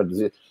 sexually transmitted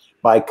disease,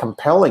 by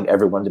compelling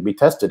everyone to be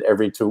tested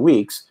every 2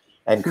 weeks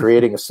and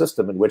creating a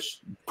system in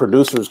which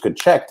producers could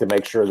check to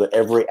make sure that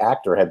every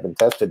actor had been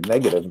tested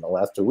negative in the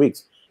last 2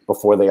 weeks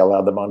before they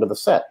allowed them onto the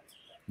set.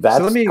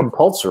 That's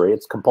compulsory.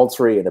 It's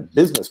compulsory in a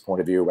business point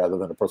of view rather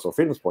than a personal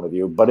freedoms point of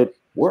view, but it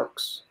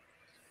works.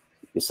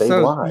 You save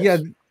lives. Yeah,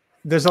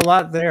 there's a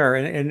lot there,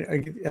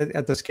 and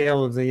at the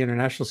scale of the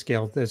international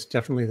scale, there's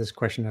definitely this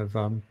question of,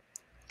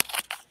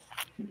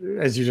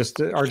 as you just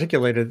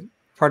articulated,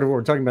 part of what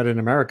we're talking about in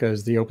America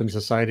is the open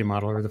society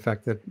model, or the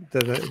fact that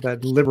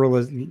that liberal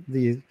is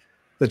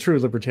the true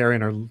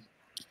libertarian, or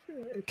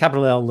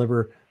capital L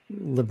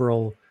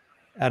liberal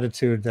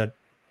attitude that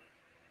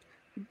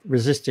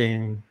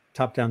resisting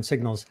top-down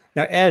signals.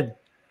 Now, Ed,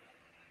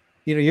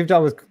 you know, you've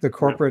dealt with the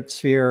corporate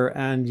sphere,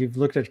 and you've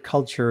looked at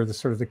culture,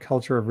 the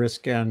culture of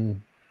risk and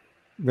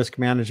risk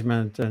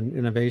management and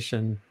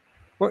innovation.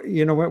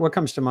 What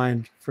comes to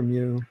mind from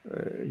you,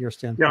 your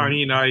standpoint? Yeah, I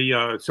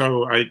mean,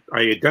 so I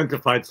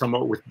identified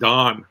somewhat with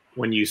Don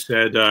when you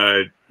said,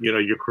 you know,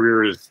 your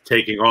career is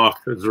taking off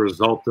as a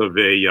result of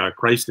a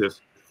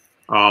crisis.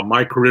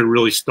 My career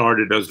really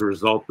started as a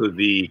result of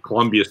the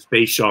Columbia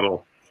Space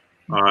Shuttle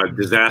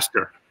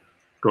disaster,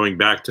 going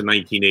back to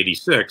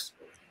 1986.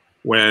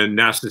 When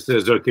NASA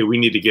says, okay, we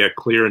need to get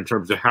clear in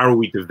terms of how are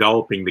we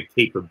developing the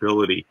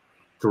capability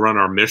to run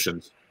our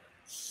missions.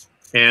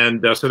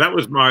 And so that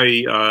was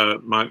my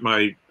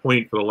my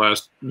point for the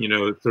last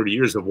 30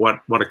 years of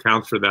what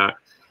accounts for that.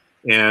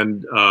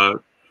 And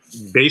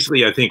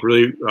basically, I think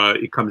really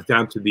it comes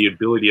down to the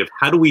ability of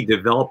how do we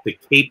develop the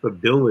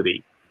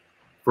capability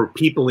for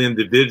people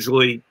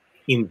individually,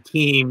 in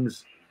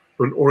teams,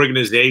 in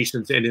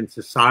organizations, and in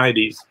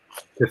societies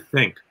to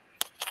think.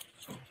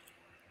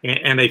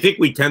 And I think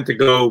we tend to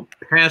go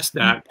past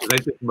that, because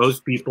I think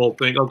most people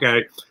think,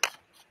 okay,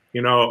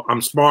 you know,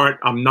 I'm smart,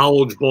 I'm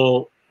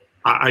knowledgeable,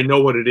 I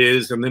know what it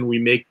is, and then we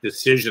make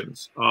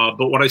decisions.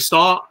 But what I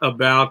saw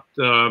about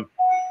the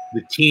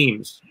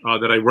teams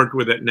that I worked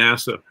with at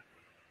NASA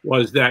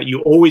was that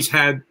you always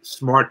had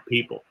smart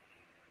people.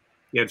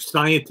 You had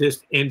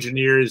scientists,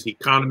 engineers,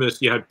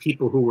 economists, you had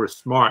people who were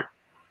smart.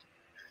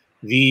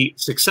 The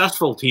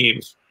successful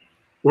teams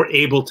were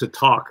able to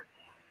talk.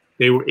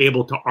 They were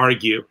able to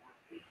argue.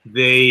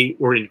 They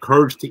were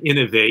encouraged to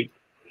innovate.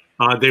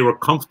 They were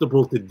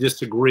comfortable to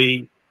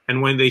disagree.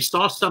 And when they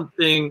saw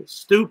something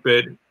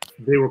stupid,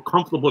 they were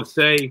comfortable to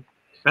say,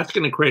 that's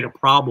going to create a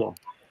problem.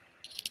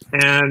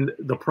 And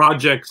the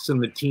projects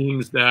and the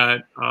teams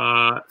that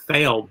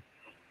failed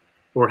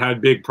or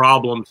had big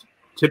problems,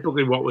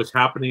 typically what was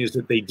happening is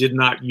that they did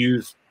not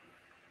use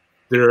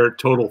their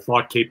total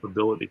thought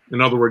capability. In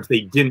other words,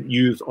 they didn't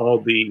use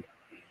all the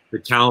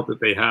talent that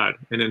they had.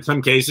 And in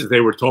some cases,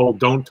 they were told,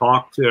 don't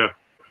talk to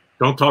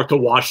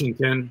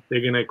Washington.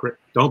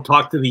 Don't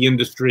talk to the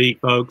industry,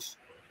 folks.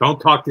 Don't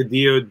talk to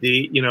DOD.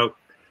 You know,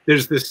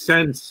 there's this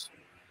sense,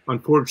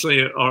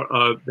 unfortunately,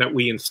 that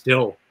we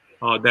instill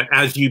that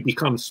as you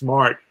become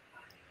smart,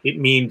 it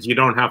means you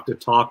don't have to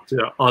talk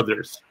to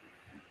others.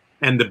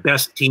 And the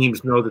best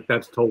teams know that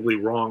that's totally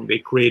wrong. They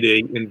create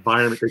an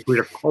environment, they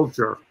create a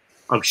culture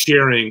of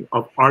sharing,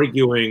 of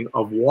arguing,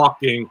 of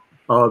walking,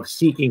 of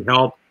seeking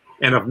help,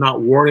 and of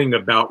not worrying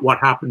about what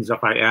happens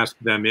if I ask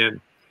them in.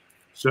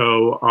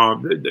 So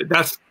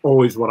that's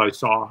always what I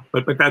saw.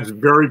 But that's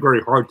very,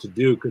 very hard to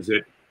do, because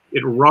it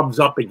rubs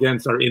up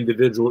against our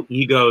individual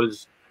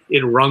egos.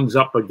 It runs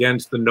up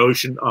against the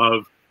notion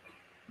of,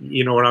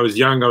 you know, when I was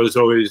young, I was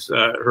always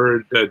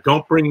heard,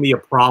 don't bring me a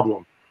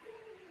problem.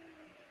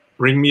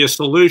 Bring me a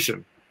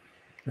solution.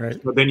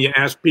 Right. But then you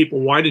ask people,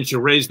 why didn't you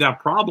raise that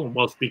problem?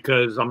 Well, it's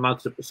because I'm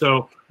not.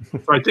 So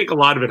I think a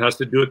lot of it has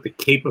to do with the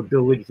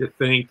capability to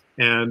think.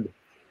 And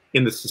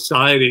in the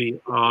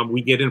society,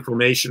 we get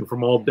information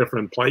from all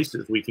different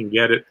places. We can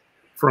get it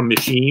from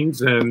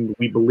machines, and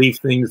we believe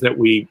things that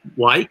we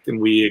like, and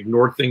we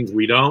ignore things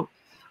we don't.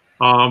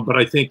 But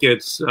I think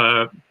it's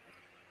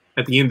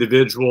at the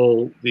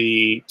individual,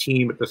 the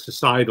team, at the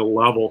societal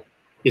level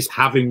is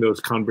having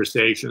those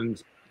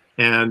conversations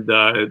and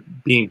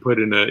being put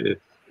in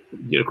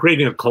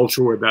creating a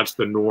culture where that's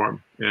the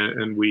norm,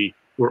 and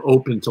we're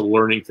open to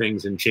learning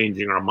things and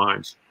changing our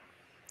minds.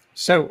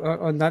 So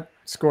on that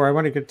score, I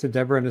want to get to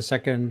Deborah in a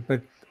second,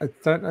 but I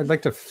thought I'd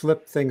like to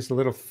flip things a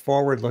little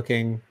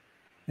forward-looking,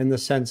 in the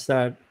sense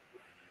that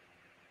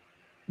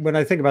when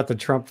I think about the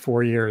Trump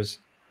 4 years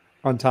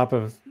on top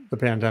of the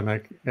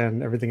pandemic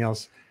and everything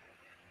else,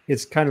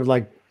 it's kind of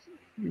like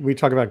we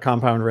talk about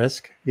compound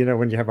risk, you know,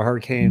 when you have a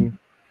hurricane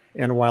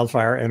and a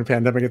wildfire and a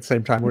pandemic at the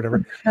same time,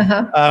 whatever.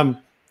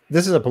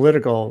 This is a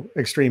political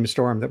extreme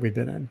storm that we've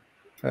been in.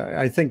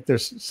 I think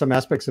there's some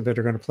aspects of it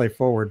are going to play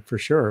forward for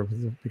sure,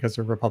 because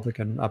of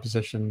Republican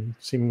opposition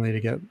seemingly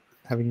to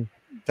having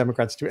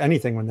Democrats do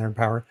anything when they're in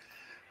power.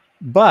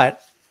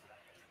 But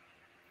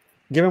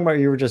given what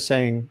you were just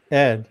saying,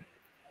 Ed,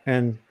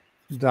 and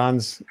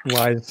Don's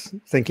wise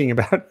thinking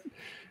about,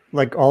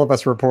 like all of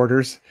us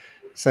reporters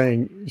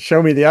saying,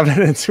 show me the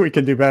evidence, we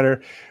can do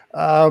better.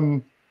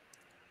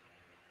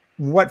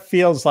 What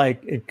feels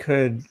like it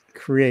could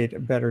create a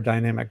better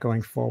dynamic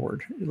going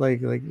forward?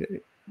 Like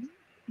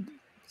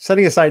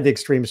setting aside the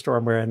extreme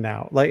storm we're in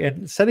now,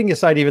 and setting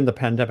aside even the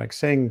pandemic,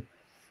 saying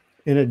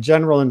in a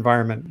general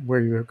environment where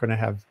you're going to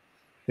have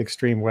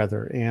extreme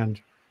weather, and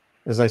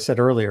as I said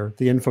earlier,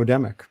 the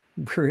infodemic.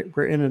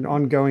 We're in an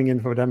ongoing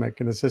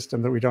infodemic in a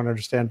system that we don't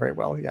understand very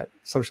well yet,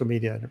 social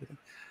media and everything.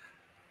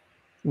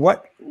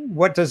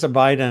 What does a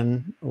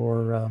Biden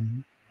or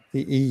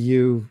the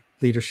EU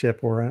leadership,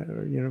 or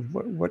you know,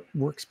 what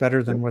works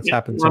better than what's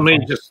happened so far? Let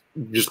me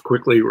just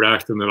quickly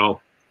react, and then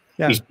I'll.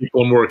 Yeah. These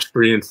people are more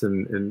experienced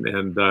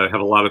and have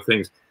a lot of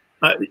things.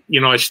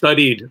 You know, I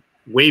studied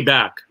way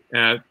back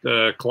at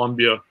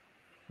Columbia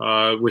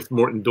with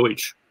Morton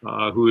Deutsch,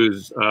 who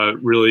is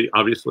really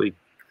obviously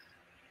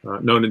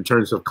known in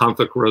terms of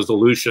conflict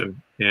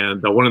resolution.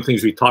 And one of the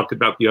things we talked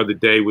about the other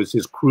day was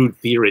his crude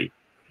theory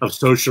of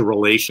social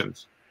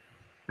relations.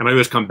 And I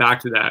always come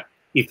back to that.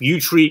 If you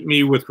treat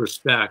me with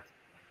respect,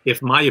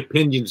 if my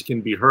opinions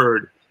can be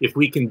heard, if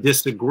we can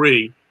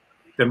disagree,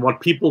 then what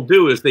people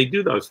do is they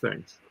do those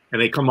things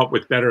and they come up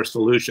with better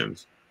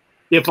solutions.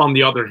 If, on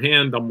the other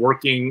hand, I'm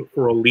working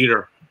for a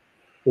leader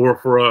or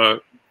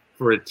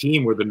for a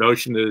team where the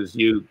notion is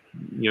you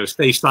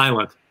stay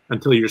silent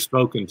until you're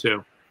spoken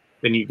to,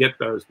 then you get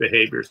those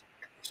behaviors.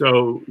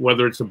 So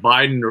whether it's a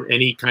Biden or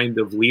any kind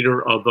of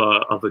leader of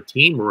a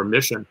team or a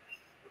mission,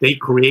 they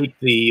create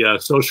the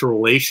social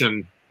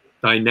relation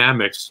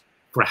dynamics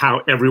for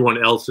how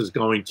everyone else is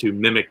going to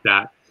mimic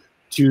that,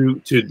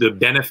 to the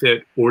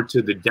benefit or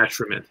to the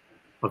detriment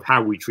of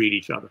how we treat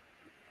each other.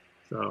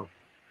 So,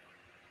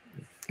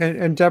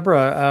 and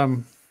Deborah,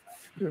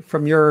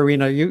 from your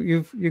arena,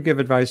 you give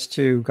advice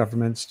to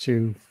governments,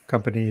 to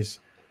companies,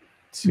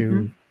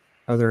 to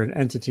other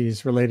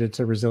entities related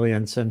to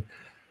resilience. And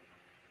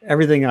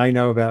everything I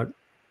know about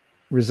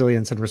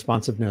resilience and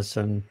responsiveness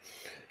and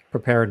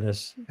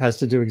preparedness has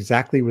to do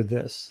exactly with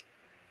this.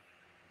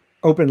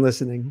 Open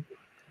listening,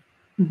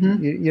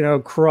 you know,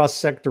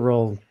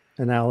 cross-sectoral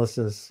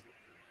analysis,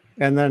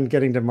 and then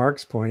getting to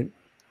Mark's point,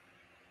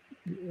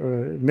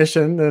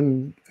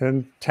 mission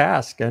and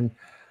task. And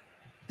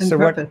so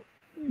purpose.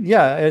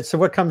 So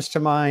what comes to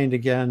mind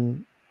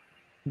again,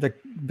 the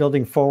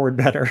building forward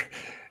better.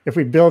 If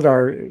we build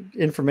our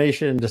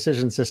information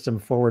decision system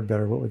forward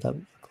better, what would that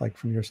look like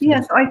from your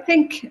standpoint? Yes, I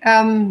think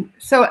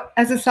so.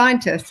 As a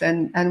scientist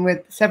and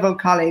with several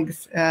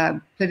colleagues,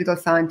 political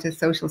scientists,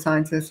 social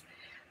scientists,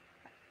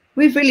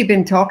 we've really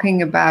been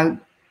talking about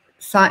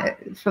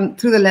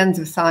through the lens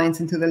of science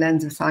and through the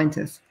lens of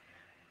scientists,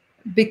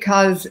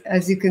 because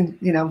as you can,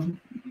 you know,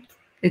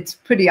 it's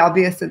pretty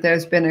obvious that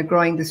there's been a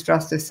growing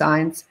distrust of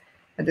science,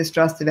 a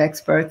distrust of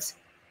experts,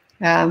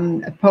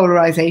 a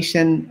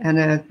polarization and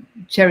a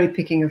cherry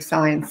picking of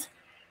science.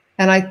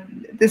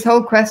 And this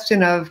whole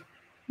question of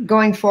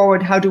going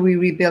forward, how do we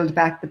rebuild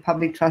back the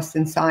public trust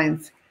in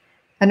science?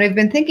 And we've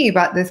been thinking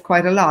about this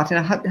quite a lot.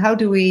 And how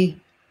do we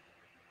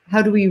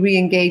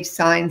re-engage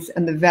science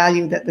and the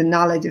value that the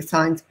knowledge of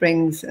science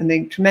brings and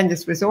the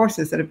tremendous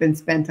resources that have been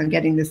spent on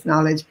getting this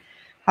knowledge?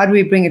 How do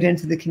we bring it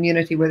into the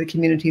community where the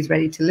community is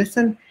ready to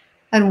listen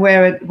and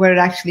where it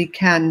actually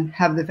can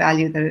have the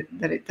value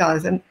that it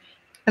does? And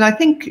I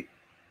think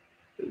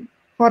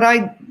what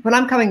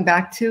I'm coming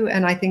back to,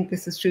 and I think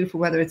this is true for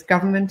whether it's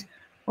government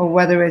or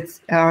whether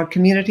it's our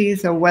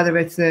communities or whether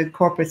it's the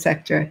corporate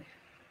sector,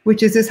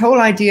 which is this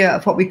whole idea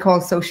of what we call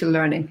social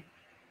learning,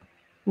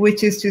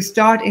 which is to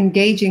start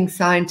engaging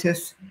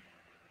scientists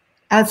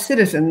as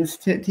citizens,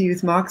 to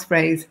use Mark's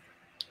phrase,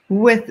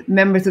 with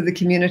members of the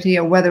community,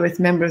 or whether it's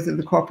members of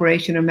the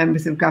corporation or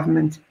members of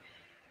government.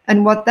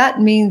 And what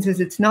that means is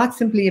it's not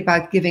simply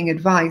about giving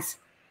advice.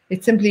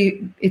 It's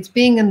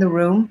being in the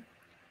room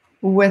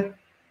with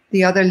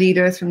the other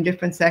leaders from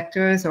different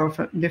sectors or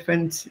from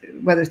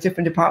whether it's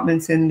different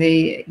departments in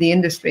the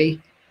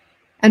industry,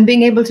 and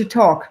being able to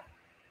talk.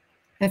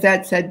 As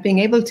Ed said, being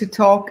able to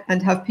talk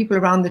and have people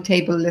around the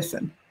table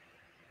listen.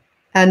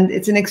 And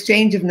it's an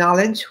exchange of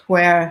knowledge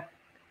where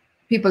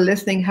people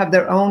listening have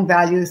their own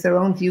values, their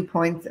own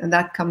viewpoints, and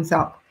that comes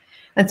up.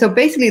 And so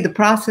basically the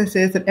process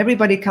is that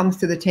everybody comes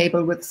to the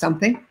table with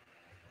something,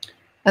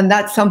 and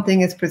that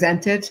something is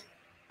presented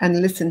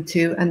and listened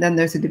to, and then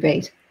there's a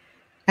debate.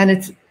 And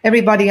it's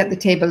everybody at the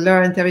table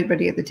learns,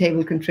 everybody at the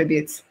table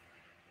contributes.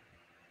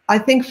 I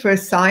think for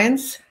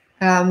science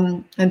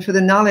and for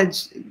the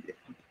knowledge,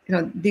 you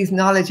know, these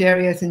knowledge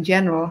areas in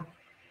general,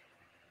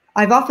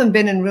 I've often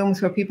been in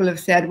rooms where people have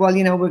said, well,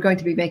 you know, we're going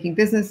to be making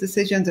business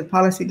decisions or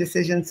policy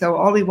decisions, so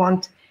all we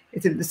want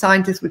is if the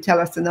scientists would tell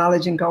us the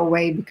knowledge and go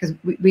away, because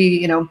we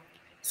you know,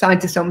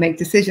 scientists don't make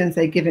decisions,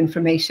 they give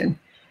information.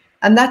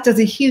 And that does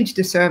a huge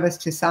disservice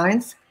to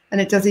science,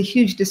 and it does a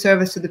huge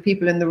disservice to the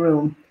people in the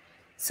room.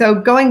 So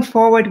going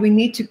forward, we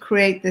need to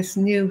create this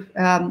new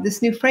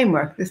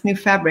framework, this new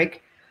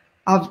fabric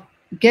of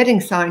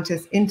getting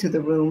scientists into the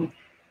room,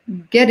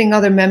 getting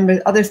other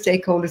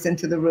stakeholders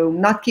into the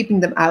room, not keeping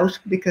them out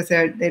because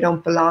they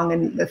don't belong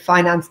in the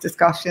finance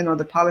discussion or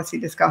the policy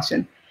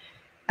discussion.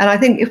 And I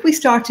think if we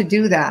start to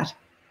do that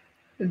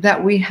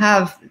we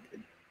have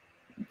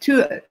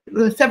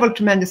several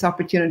tremendous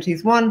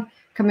opportunities. One,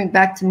 coming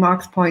back to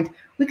Mark's point,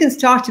 we can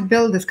start to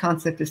build this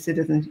concept of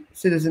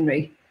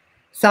citizenry.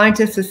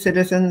 Scientists as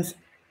citizens,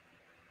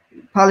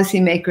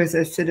 policymakers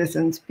as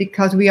citizens,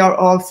 because we are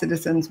all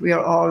citizens, we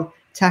are all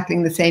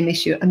tackling the same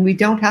issue, and we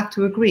don't have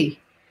to agree.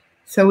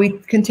 So we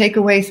can take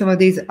away some of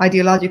these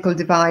ideological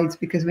divides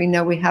because we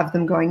know we have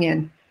them going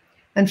in.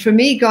 And for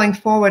me, going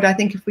forward, I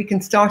think if we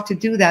can start to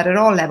do that at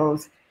all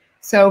levels.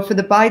 So for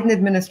the Biden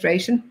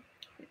administration,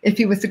 if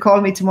he was to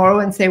call me tomorrow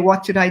and say,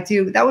 what should I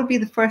do? That would be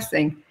the first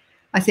thing.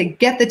 I say,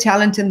 get the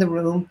talent in the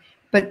room,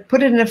 but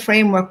put it in a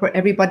framework where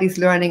everybody's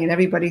learning and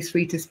everybody's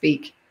free to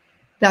speak.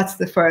 That's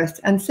the first.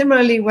 And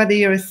similarly, whether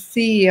you're a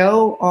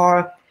CEO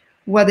or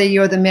whether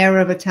you're the mayor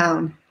of a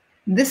town,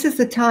 this is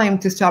the time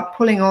to start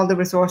pulling all the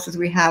resources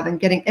we have and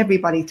getting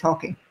everybody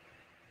talking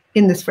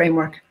in this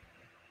framework.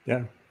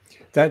 Yeah,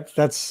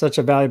 that's such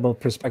a valuable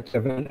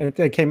perspective. And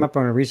it came up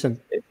on a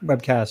recent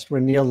webcast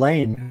when Neil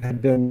Lane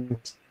had been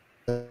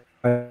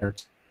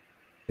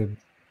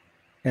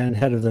and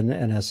head of the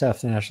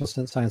NSF, the National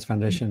Science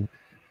Foundation.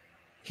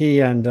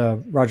 He and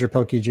Roger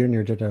Pilkey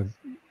Jr. did a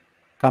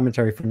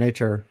commentary for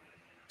Nature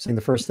saying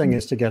the first thing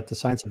is to get the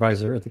science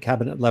advisor at the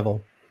cabinet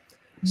level.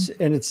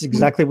 And it's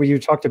exactly what you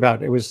talked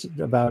about. It was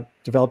about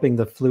developing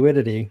the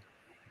fluidity,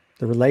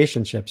 the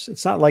relationships.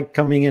 It's not like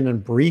coming in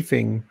and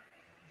briefing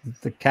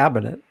the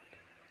cabinet.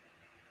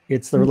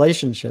 It's the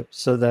relationship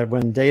so that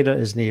when data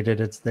is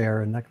needed, it's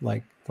there and that,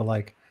 like the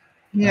like.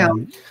 Yeah.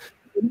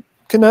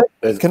 Can I?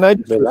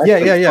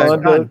 Yeah.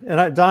 Don.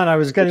 And Don, I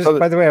was going to,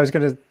 by the way, I was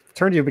going to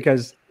turn to you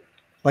because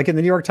like in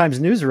the New York Times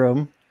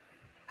newsroom,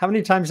 how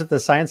many times did the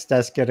science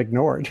desk get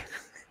ignored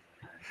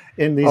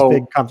in these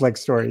big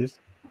complex stories?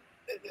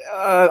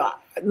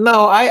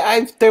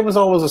 No, there was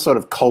always a sort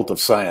of cult of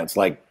science.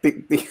 Like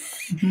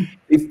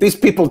these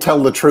people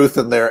tell the truth,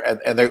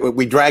 and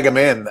we drag them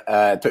in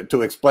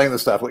to explain the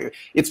stuff.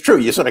 It's true.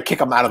 You sort of kick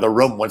them out of the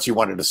room once you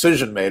want a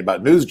decision made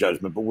about news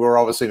judgment. But we were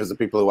always seen as the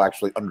people who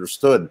actually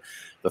understood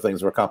the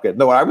things that were complicated.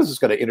 No, I was just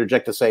going to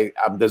interject to say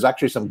there's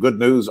actually some good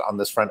news on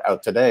this front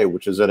out today,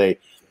 which is that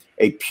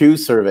a Pew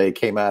survey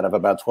came out of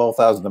about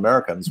 12,000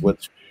 Americans,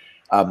 which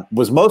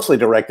was mostly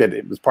directed.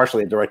 It was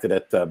partially directed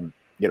at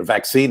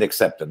vaccine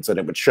acceptance, and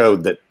it would show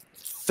that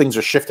things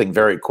are shifting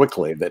very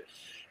quickly, that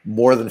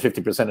more than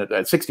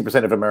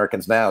 60% of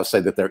Americans now say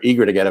that they're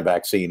eager to get a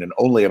vaccine, and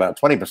only about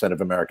 20% of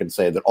Americans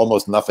say that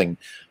almost nothing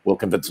will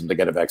convince them to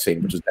get a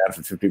vaccine, which is down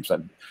from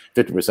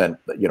 50%,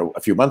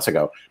 a few months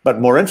ago. But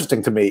more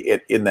interesting to me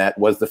in that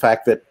was the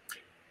fact that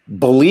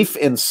belief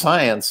in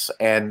science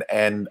and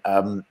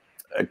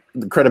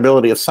the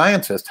credibility of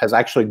scientists has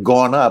actually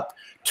gone up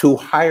to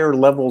higher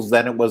levels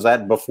than it was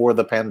at before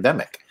the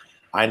pandemic.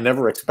 I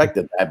never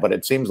expected that, but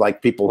it seems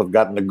like people have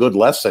gotten a good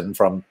lesson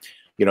from,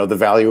 the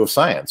value of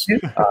science.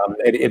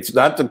 It's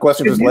not the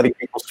question of just letting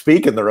people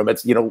speak in the room.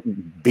 It's,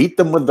 beat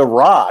them with the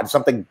rod.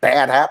 Something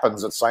bad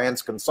happens that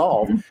science can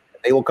solve.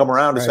 They will come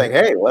around and say,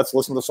 hey, let's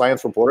listen to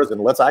science reporters and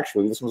let's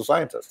actually listen to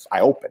scientists. I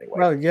hope, anyway.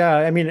 Well, yeah.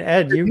 I mean,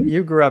 Ed,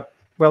 you grew up,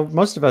 well,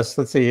 most of us,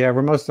 let's see, yeah,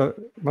 most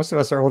of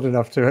us are old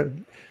enough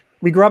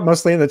we grew up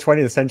mostly in the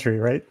 20th century,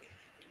 right?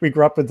 We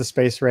grew up with the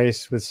space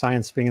race, with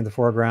science being in the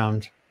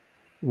foreground,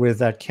 with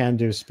that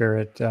can-do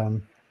spirit.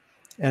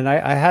 And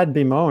I had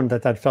bemoaned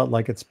that felt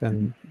like it's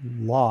been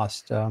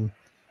lost.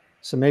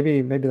 So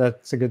maybe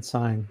that's a good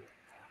sign.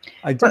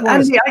 Well,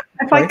 Andy,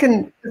 if I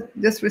can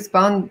just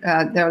respond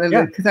there a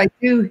little bit, because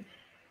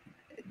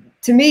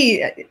to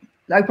me,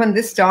 like when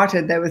this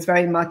started, there was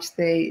very much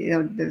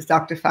there was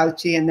Dr.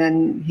 Fauci, and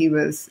then he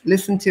was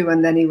listened to,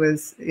 and then he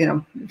was,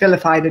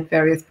 vilified at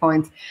various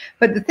points.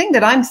 But the thing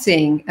that I'm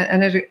seeing,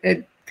 and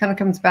it kind of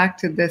comes back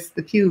to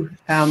the Pew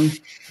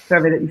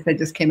survey that you said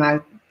just came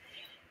out,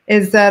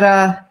 is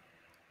that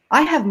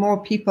I have more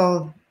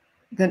people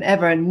than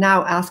ever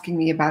now asking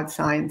me about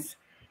science,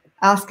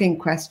 asking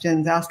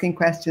questions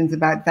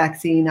about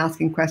vaccine,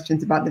 asking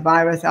questions about the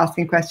virus,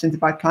 asking questions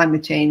about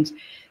climate change.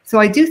 So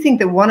I do think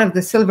that one of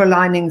the silver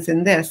linings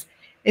in this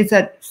is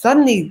that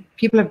suddenly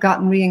people have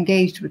gotten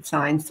re-engaged with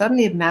science.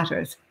 Suddenly it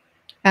matters.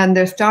 And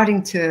they're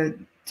starting to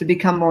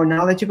become more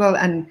knowledgeable.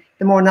 And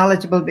the more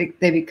knowledgeable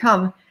they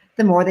become,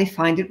 the more they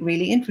find it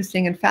really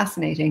interesting and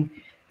fascinating.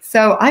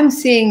 So I'm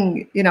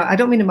seeing, I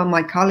don't mean among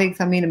my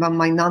colleagues, I mean among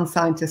my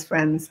non-scientist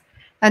friends,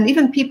 and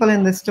even people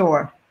in the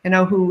store,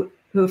 who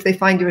if they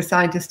find you're a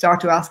scientist,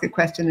 start to ask a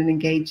question and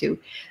engage you.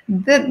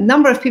 The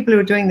number of people who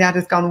are doing that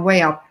has gone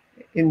way up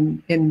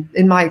in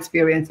my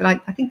experience, and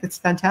I think that's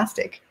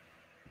fantastic.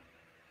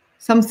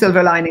 Some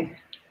silver lining.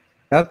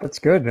 That's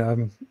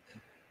good.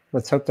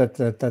 Let's hope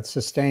that's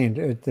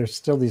sustained. There's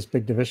still these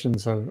big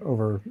divisions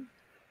over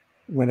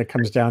when it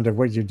comes down to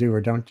what you do or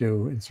don't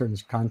do in certain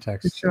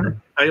contexts. Sure.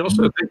 I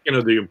also think,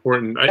 the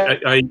important,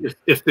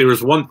 if there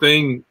was one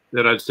thing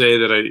that I'd say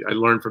that I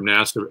learned from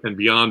NASA and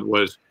beyond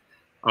was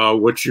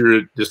what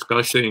you're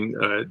discussing,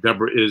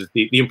 Deborah, is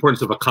the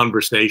importance of a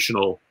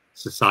conversational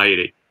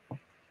society.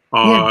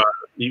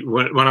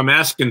 When I'm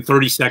asking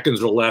 30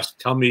 seconds or less,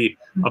 tell me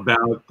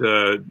about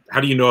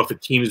how do you know if a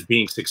team is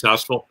being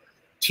successful?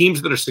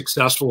 Teams that are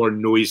successful are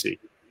noisy.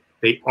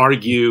 They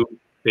argue,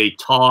 they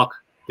talk,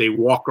 they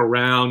walk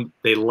around,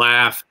 they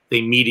laugh,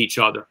 they meet each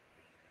other.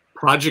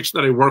 Projects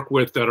that I work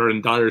with that are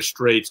in dire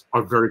straits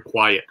are very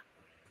quiet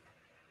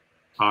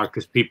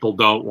because people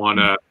don't want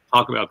to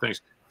talk about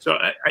things. So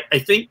I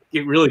think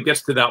it really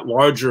gets to that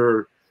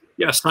larger,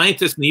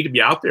 scientists need to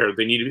be out there.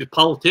 They need to be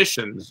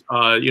politicians.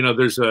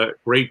 There's a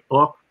great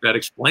book that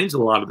explains a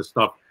lot of the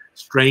stuff,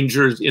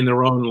 Strangers in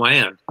Their Own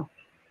Land,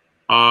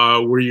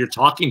 where you're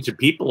talking to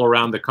people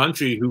around the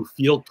country who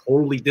feel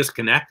totally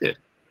disconnected.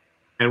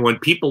 And when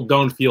people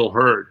don't feel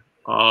heard,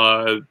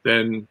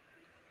 then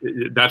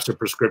that's a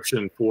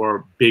prescription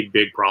for big,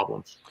 big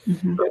problems.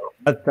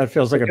 That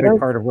feels like a big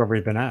part of where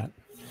we've been at.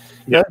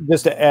 Yeah,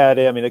 just to add,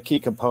 a key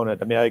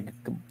component. I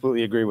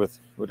completely agree with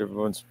what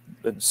everyone's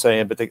been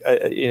saying, but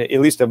at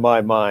least in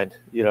my mind,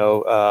 you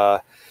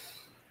have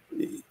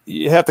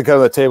to come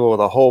to the table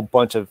with a whole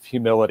bunch of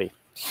humility.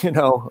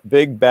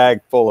 Big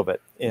bag full of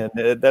it, and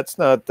that's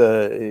not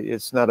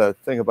it's not a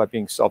thing about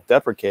being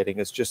self-deprecating.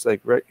 It's just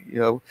like,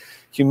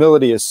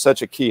 humility is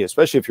such a key,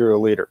 especially if you're a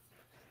leader,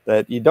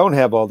 that you don't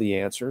have all the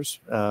answers.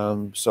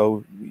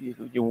 So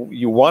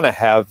you want to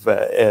have,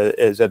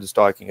 as Ed is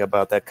talking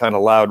about, that kind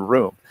of loud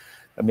room.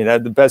 The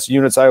best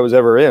units I was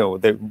ever in,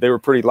 they were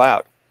pretty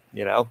loud.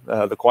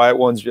 The quiet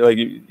ones, like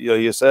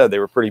you said, they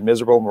were pretty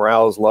miserable.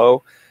 Morale is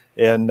low,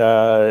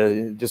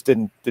 and just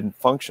didn't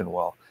function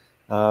well.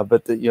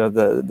 But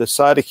the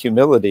side of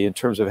humility in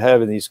terms of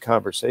having these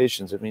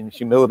conversations,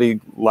 humility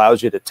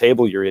allows you to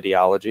table your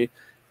ideology.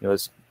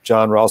 As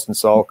John Ralston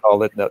Saul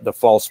called it, the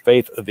false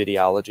faith of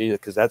ideology,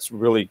 because that's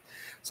really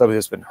something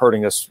that's been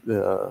hurting us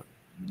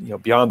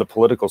beyond the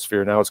political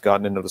sphere. Now it's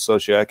gotten into the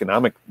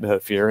socioeconomic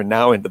sphere, and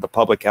now into the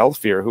public health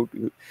sphere,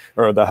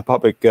 or the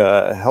public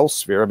health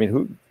sphere. I mean,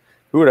 who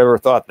would ever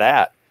thought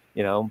that?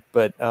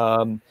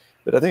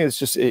 But I think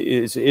it's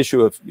an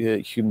issue of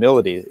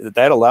humility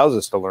that allows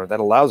us to learn, that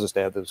allows us to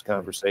have those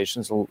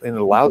conversations, and it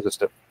allows us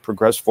to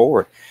progress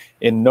forward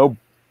in no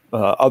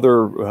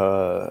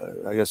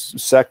other, I guess,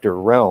 sector,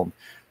 realm.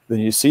 Then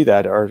you see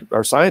that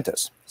our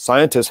scientists.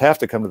 Scientists have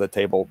to come to the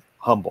table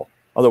humble.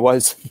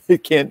 Otherwise, they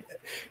can't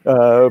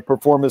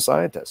perform as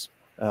scientists.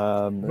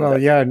 Well,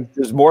 yeah,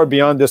 there's more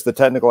beyond just the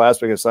technical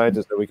aspect of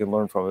scientists that we can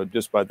learn from. It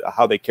just by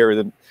how they carry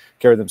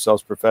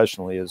themselves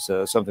professionally is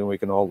something we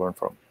can all learn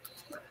from.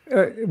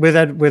 With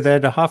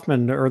Ed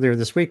Hoffman earlier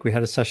this week, we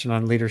had a session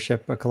on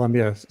leadership, a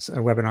Columbia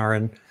webinar,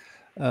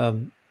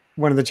 and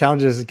one of the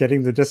challenges is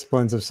getting the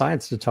disciplines of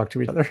science to talk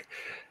to each other.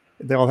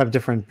 They all have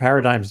different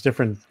paradigms, they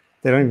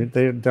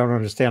don't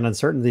understand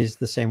uncertainties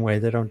the same way.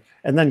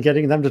 And then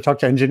getting them to talk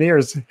to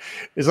engineers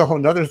is a whole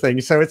nother thing.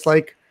 So it's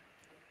like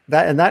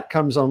that, and that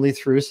comes only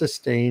through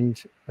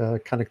sustained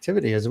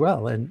connectivity as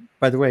well. And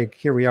by the way,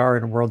 here we are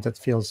in a world that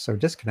feels so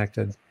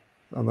disconnected,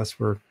 unless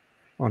we're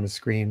on a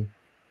screen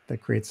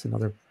that creates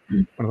another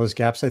one of those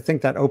gaps. I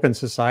think that open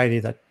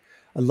society, I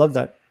love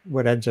that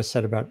what Ed just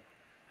said about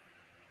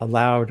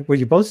what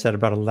you both said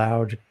about a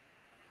loud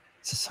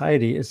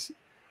society is,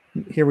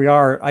 here we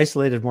are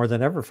isolated more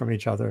than ever from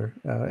each other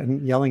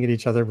and yelling at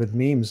each other with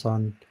memes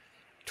on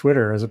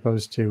Twitter, as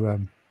opposed to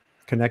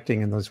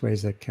connecting in those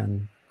ways that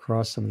can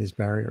cross some of these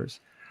barriers.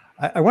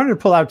 I wanted to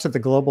pull out to the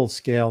global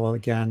scale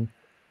again.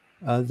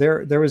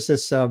 There was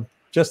this,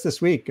 just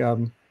this week,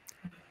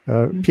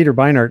 Peter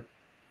Beinart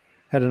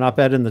had an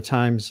op-ed in the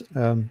Times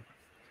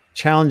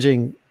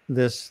challenging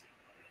this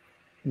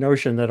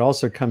notion that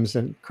also comes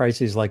in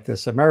crises like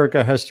this.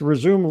 America has to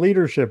resume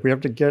leadership. We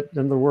have to get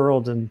in the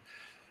world and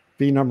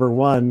be number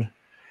one.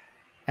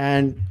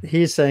 And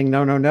he's saying,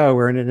 no,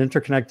 we're in an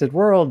interconnected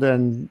world,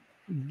 and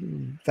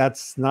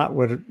that's not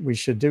what we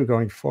should do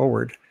going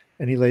forward.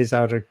 And he lays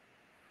out a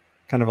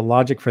kind of a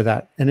logic for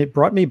that. And it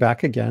brought me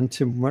back again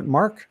to what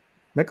Mark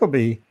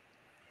Mykleby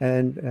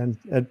and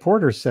Ed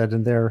Porter said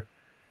in their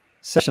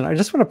session. I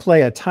just want to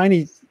play a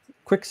tiny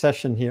quick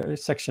section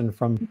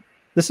from,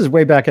 this is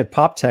way back at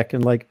PopTech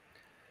in like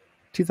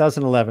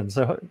 2011.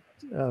 So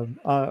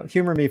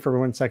humor me for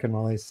 1 second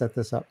while I set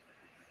this up.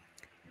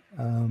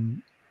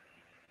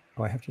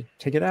 I have to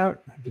take it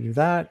out. I have to do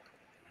that.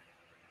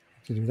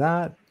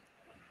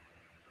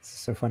 This is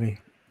so funny.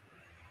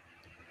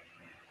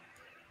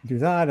 Do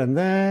that, and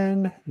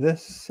then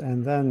this,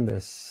 and then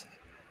this.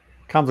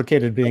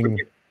 Complicated being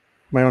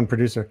my own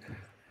producer.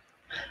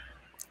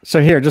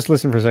 So here, just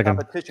listen for a second.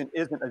 Competition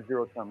isn't a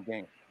zero-sum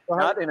game.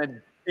 Not in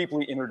a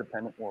deeply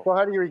interdependent world. So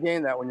how do you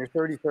regain that when you're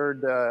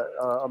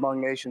 33rd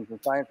among nations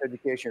in science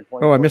education?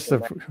 Oh, I missed the,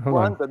 hold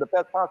on. The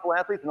best possible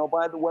athletes, and oh,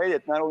 by the way,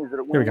 it's not only that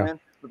it win-win,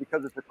 but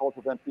because it's a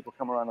cultural event, people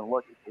come around and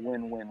look, it's a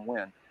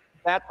win-win-win.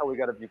 That's how we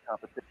got to view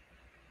competition.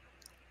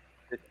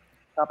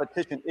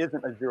 Competition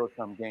isn't a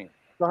zero-sum game.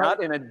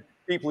 Not in a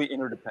deeply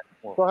interdependent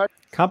world.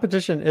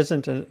 Competition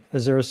isn't a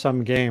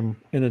zero-sum game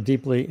in a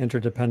deeply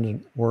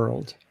interdependent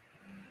world.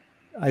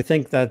 I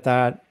think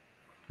that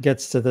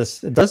gets to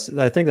this. It does.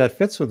 I think that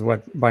fits with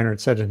what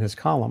Beinart said in his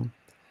column.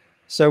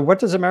 So what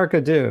does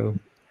America do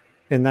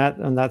on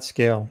that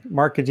scale?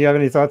 Mark, do you have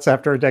any thoughts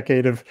after a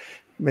decade of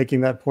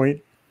making that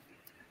point?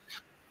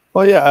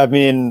 Well, yeah, I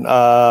mean,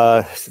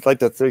 I'd like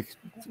to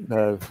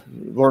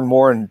learn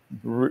more and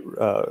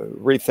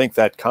rethink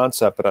that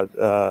concept, but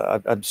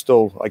I'm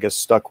still, I guess,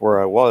 stuck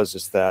where I was.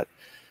 Is that,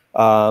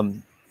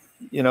 again,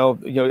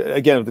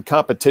 the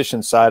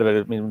competition side of it.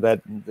 I mean,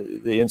 that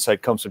the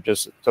insight comes from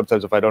just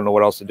sometimes if I don't know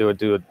what else to do, I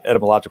do an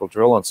etymological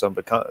drill on some.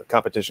 But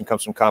competition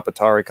comes from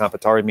competare.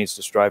 Competare means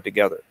to strive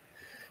together.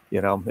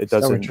 It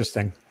doesn't. So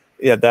interesting.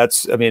 Yeah,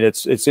 I mean,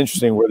 it's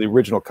interesting where the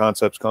original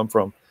concepts come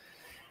from.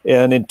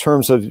 And in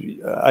terms of,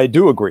 I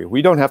do agree.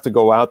 We don't have to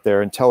go out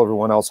there and tell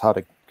everyone else how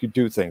to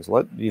do things.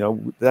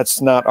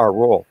 That's not our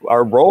role.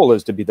 Our role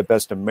is to be the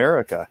best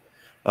America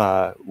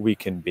we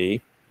can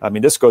be. I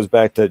mean, this goes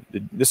back to,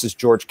 this is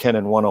George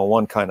Kennan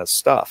 101 kind of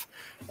stuff.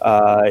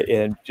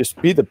 And just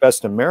be the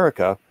best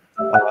America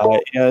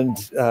and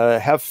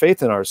have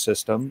faith in our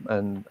system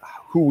and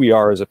who we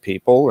are as a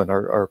people and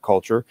our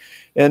culture.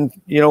 And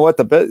you know what,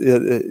 the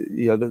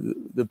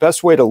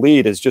best way to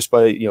lead is just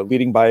by,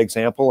 leading by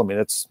example. I mean,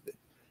 it's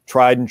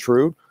tried and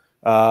true.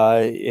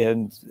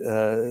 And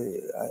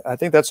I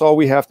think that's all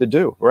we have to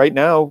do. Right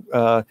now,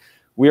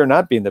 we are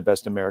not being the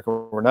best America.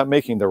 We're not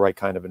making the right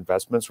kind of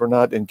investments. We're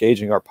not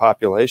engaging our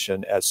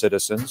population as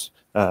citizens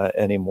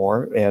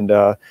anymore. And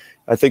I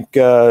think,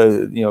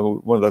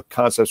 one of the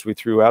concepts we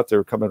threw out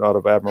there coming out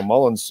of Admiral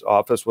Mullen's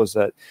office was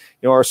that,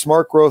 our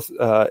smart growth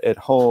at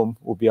home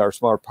will be our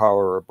smart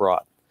power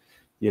abroad.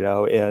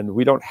 And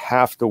we don't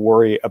have to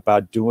worry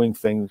about doing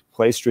things,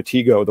 play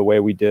Stratego the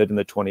way we did in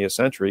the 20th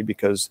century,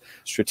 because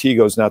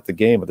Stratego is not the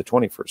game of the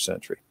 21st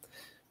century.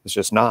 It's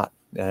just not.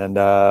 And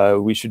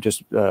we should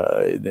just,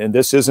 and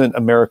this isn't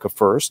America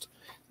first.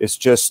 It's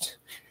just,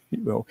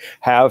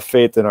 have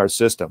faith in our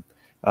system.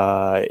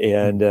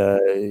 You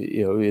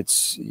know,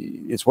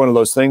 it's one of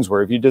those things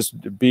where if you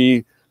just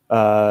be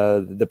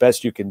the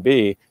best you can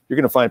be, you're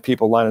going to find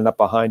people lining up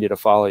behind you to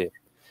follow you.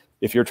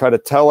 If you're trying to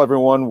tell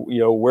everyone, you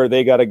know, where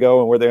they got to go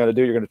and where they're going to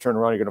do, you're going to turn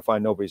around, you're going to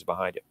find nobody's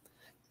behind you.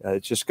 You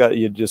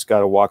just got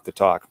to walk the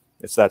talk.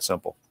 It's that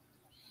simple.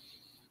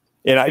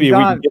 And I mean,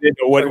 we can get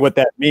into what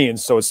that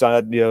means. So it's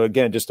not, you know,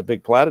 again, just a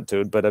big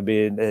platitude, but I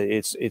mean,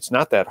 it's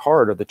not that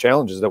hard of the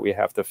challenges that we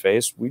have to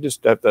face. We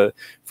just have to,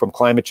 from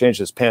climate change,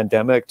 this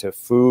pandemic, to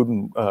food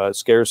and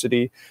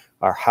scarcity,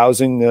 our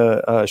housing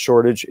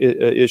shortage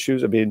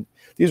issues. I mean,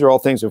 these are all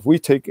things, if we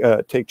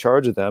take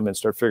charge of them and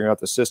start figuring out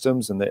the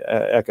systems and the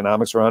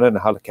economics around it and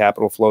how the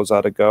capital flows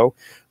out to go,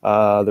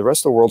 the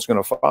rest of the world's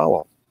going to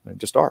follow. They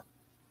just are.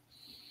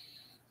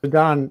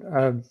 Don,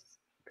 I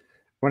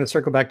want to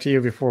circle back to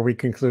you before we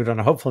conclude on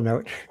a hopeful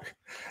note.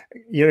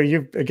 You know,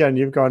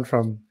 you've gone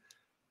from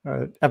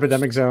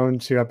epidemic zone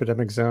to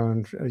epidemic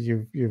zone.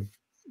 You've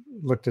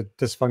looked at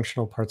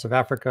dysfunctional parts of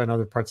Africa and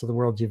other parts of the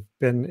world. You've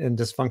been in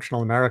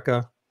dysfunctional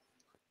America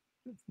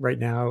right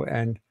now,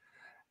 and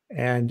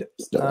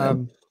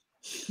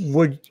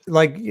what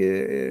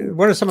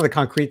are some of the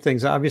concrete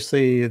things?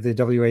 Obviously, the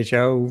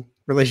WHO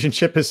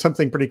relationship is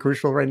something pretty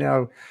crucial right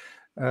now.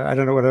 I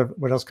don't know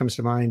what else comes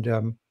to mind.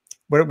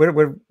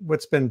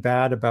 What's been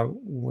bad about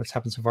what's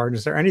happened so far? And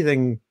is there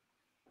anything?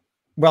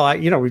 Well,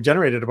 we've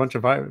generated a bunch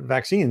of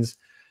vaccines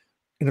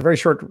in a very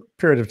short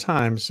period of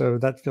time, so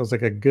that feels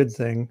like a good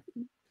thing.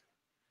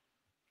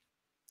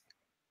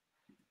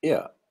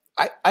 Yeah,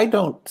 I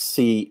don't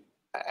see.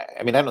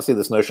 I mean, I don't see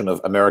this notion of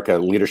America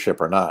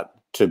leadership or not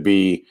to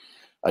be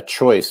a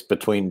choice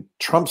between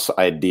Trump's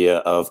idea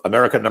of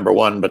America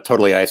 #1, but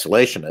totally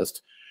isolationist,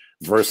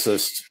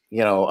 versus,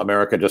 you know,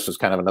 America just as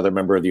kind of another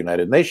member of the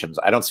United Nations.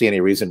 I don't see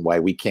any reason why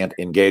we can't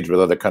engage with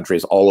other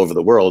countries all over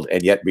the world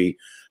and yet be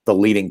the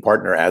leading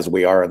partner, as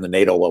we are in the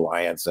NATO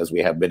alliance, as we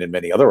have been in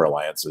many other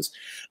alliances,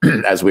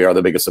 as we are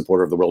the biggest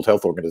supporter of the World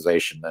Health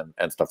Organization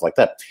and stuff like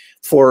that.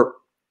 For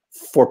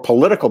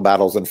political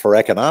battles and for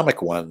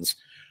economic ones,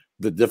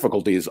 the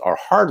difficulties are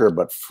harder,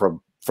 but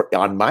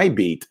on my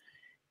beat,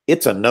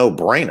 it's a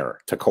no-brainer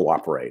to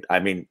cooperate. I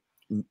mean,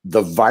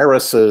 the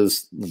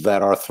viruses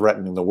that are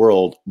threatening the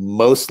world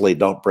mostly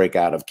don't break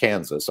out of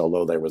Kansas,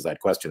 although there was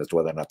that question as to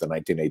whether or not the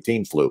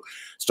 1918 flu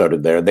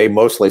started there. They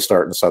mostly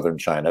start in southern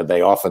China.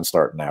 They often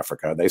start in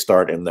Africa. They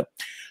start in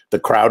the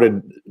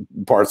crowded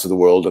parts of the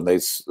world, and they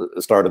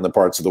start in the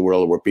parts of the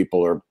world where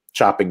people are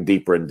chopping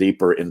deeper and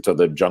deeper into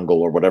the jungle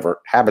or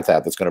whatever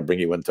habitat that's going to bring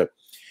you into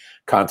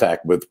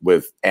contact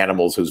with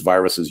animals whose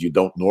viruses you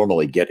don't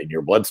normally get in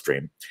your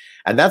bloodstream.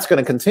 And that's going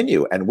to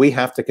continue. And we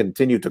have to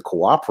continue to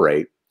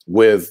cooperate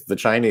with the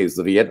Chinese,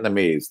 the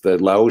Vietnamese, the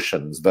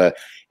Laotians,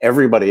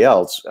 everybody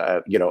else,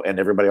 and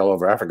everybody all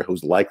over Africa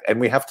who's and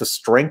we have to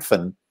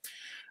strengthen.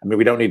 I mean,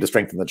 we don't need to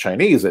strengthen the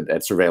Chinese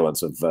at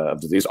surveillance of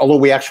disease, although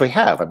we actually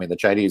have. I mean, the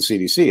Chinese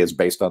CDC is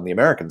based on the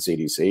American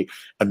CDC.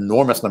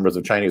 Enormous numbers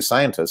of Chinese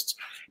scientists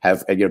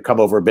have come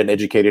over, been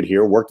educated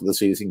here, worked at the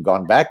CDC, and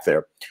gone back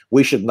there.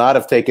 We should not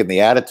have taken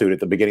the attitude at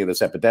the beginning of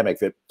this epidemic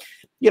that,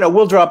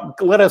 we'll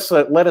let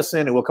us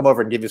in and we'll come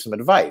over and give you some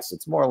advice.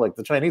 It's more like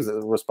the Chinese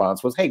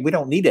response was, hey, we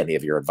don't need any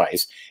of your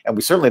advice. And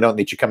we certainly don't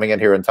need you coming in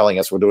here and telling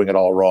us we're doing it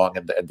all wrong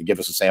and to give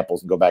us the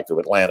samples and go back to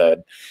Atlanta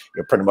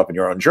and print them up in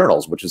your own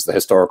journals, which is the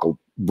historical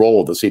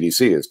role of the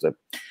CDC, is to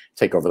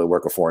take over the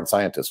work of foreign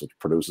scientists, which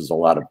produces a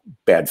lot of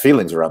bad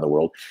feelings around the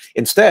world.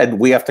 Instead,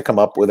 we have to come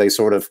up with a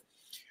sort of,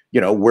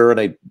 we're in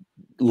a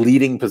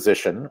leading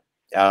position.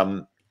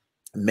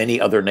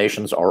 Many other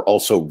nations are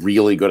also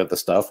really good at the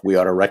stuff. We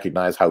ought to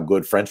recognize how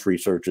good French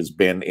research has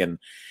been in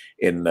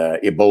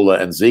Ebola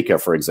and Zika,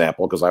 for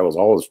example, because I was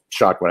always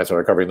shocked when I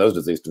started covering those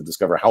diseases to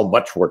discover how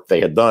much work they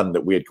had done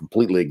that we had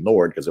completely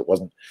ignored because it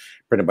wasn't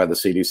printed by the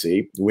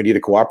CDC. We need to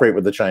cooperate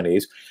with the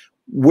Chinese.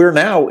 We're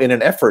now in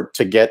an effort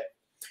to get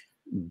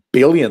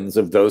billions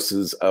of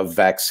doses of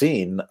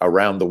vaccine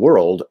around the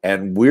world,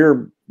 and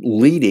we're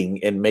leading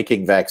in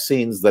making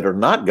vaccines that are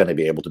not going to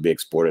be able to be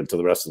exported to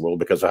the rest of the world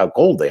because of how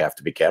cold they have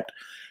to be kept.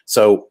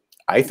 So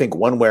I think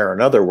one way or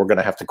another, we're going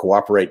to have to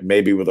cooperate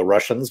maybe with the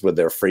Russians with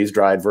their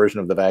freeze-dried version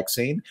of the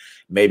vaccine,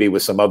 maybe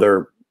with some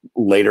other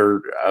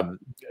later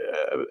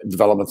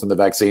developments in the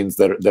vaccines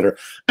that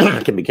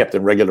are can be kept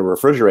in regular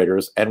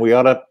refrigerators, and we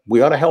ought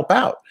to help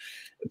out.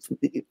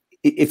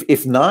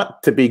 If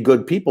not to be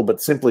good people,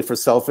 but simply for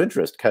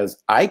self-interest, because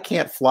I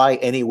can't fly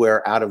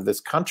anywhere out of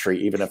this country,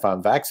 even if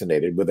I'm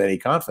vaccinated, with any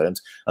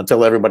confidence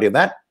until everybody in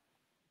that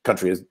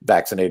country is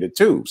vaccinated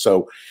too.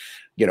 So,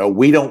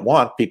 we don't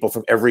want people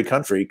from every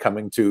country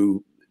coming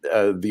to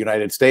the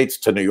United States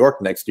to New York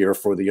next year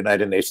for the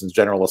United Nations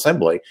General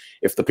Assembly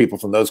if the people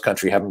from those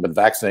countries haven't been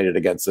vaccinated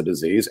against the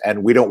disease.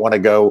 And we don't want to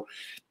go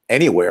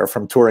anywhere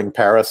from touring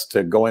Paris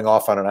to going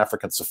off on an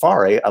African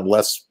safari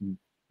unless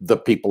the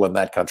people in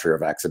that country are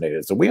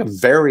vaccinated. So we have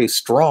very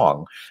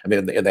strong,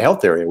 in the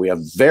health area, we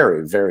have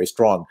very, very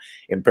strong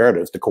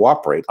imperatives to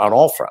cooperate on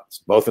all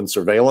fronts, both in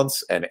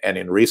surveillance and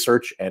in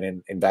research and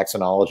in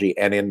vaccinology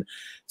and in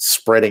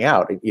spreading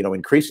out,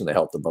 increasing the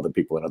health of other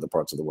people in other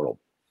parts of the world.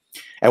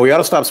 And we ought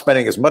to stop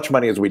spending as much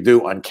money as we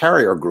do on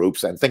carrier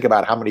groups and think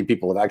about how many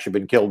people have actually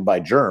been killed by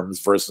germs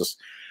versus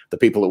the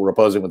people that we're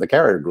opposing with the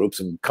carrier groups,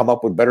 and come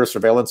up with better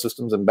surveillance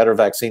systems and better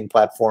vaccine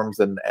platforms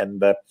and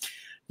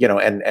you know,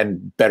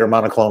 and better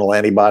monoclonal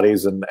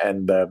antibodies and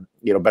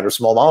you know, better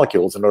small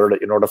molecules in order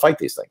to fight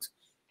these things.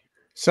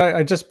 So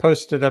I just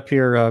posted up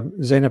here,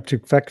 Zeynep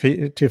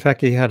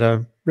Tufekci had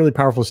a really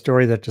powerful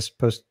story that just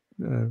was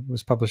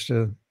published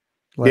last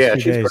few days. Yeah,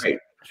 she's great.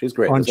 She's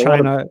great. On There's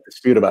China. a lot of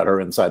dispute about her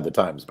inside the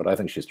Times, but I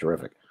think she's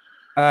terrific.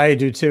 I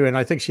do too. And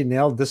I think she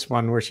nailed this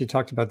one where she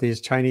talked about these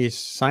Chinese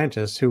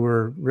scientists who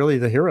were really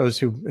the heroes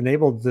who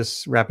enabled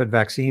this rapid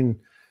vaccine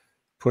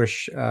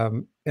push.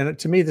 And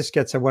to me, this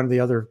gets at one of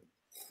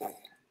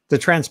the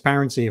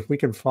transparency. If we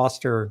can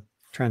foster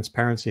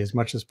transparency as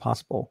much as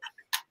possible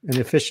and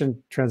efficient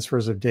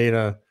transfers of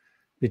data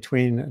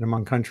between and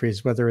among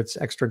countries, whether it's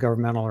extra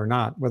governmental or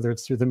not, whether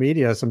it's through the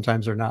media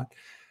sometimes or not,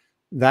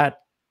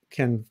 that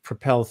can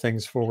propel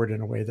things forward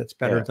in a way that's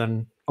better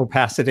than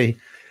opacity.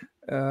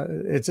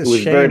 It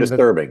was very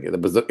disturbing.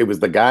 It was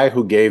the guy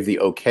who gave the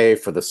okay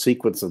for the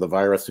sequence of the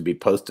virus to be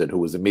posted, who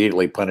was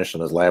immediately punished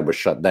and his lab was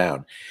shut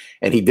down.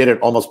 And he did it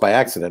almost by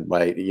accident,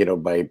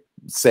 by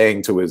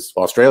saying to his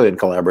Australian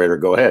collaborator,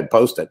 "Go ahead,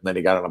 post it." And then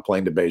he got on a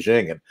plane to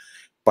Beijing, and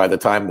by the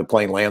time the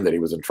plane landed, he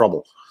was in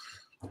trouble.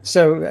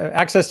 So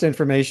access to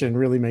information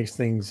really makes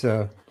things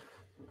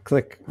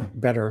click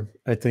better.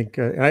 I think.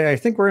 I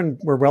think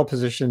we're well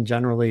positioned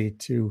generally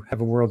to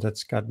have a world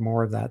that's got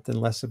more of that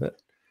than less of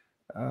it.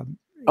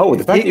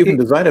 The fact that you can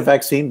design a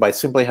vaccine by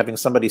simply having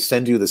somebody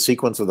send you the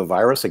sequence of the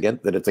virus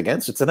that it's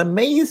against, it's an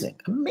amazing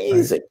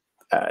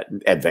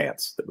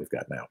advance that we've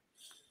got now.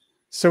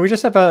 So we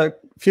just have a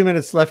few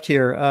minutes left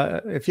here.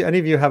 If any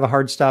of you have a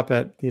hard stop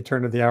at the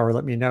turn of the hour,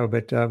 let me know,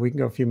 but we can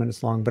go a few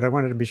minutes long. But I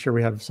wanted to be sure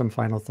we have some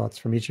final thoughts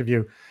from each of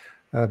you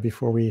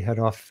before we head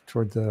off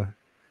toward the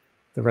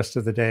rest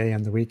of the day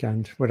and the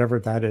weekend, whatever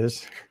that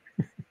is.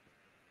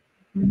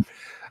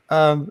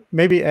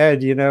 Maybe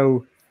Ed,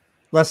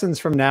 lessons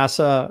from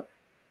NASA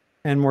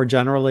and more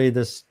generally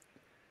this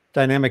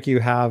dynamic you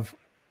have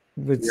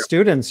with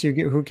students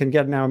who can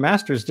get now a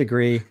master's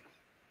degree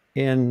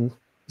in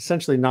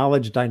essentially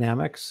knowledge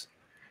dynamics.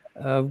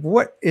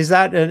 What is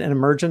that an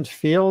emergent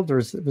field, or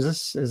is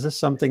this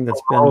something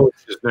that's been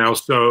now?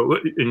 So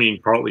I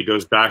mean, partly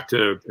goes back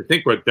to I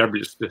think what Deborah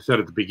just said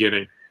at the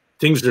beginning.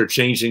 Things are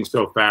changing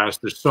so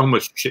fast. There's so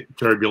much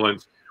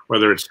turbulence,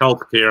 whether it's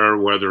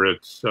healthcare, whether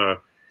it's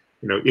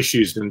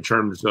issues in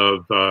terms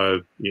of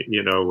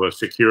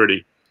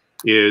security.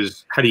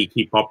 Is how do you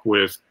keep up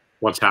with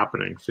what's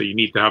happening? So you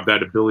need to have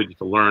that ability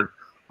to learn.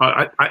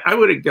 I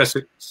would guess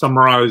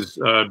summarize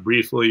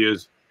briefly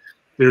is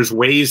there's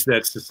ways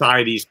that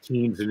societies,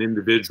 teams, and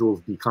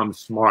individuals become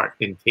smart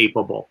and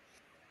capable.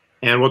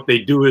 And what they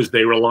do is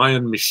they rely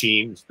on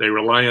machines, they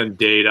rely on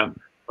data,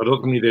 but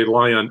ultimately they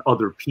rely on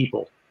other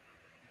people.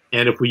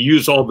 And if we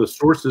use all the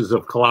sources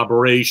of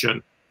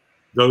collaboration,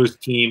 those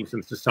teams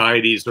and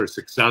societies are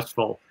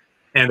successful.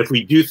 And if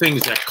we do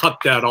things that cut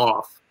that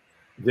off,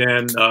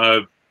 then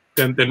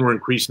we're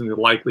increasing the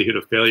likelihood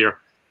of failure.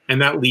 And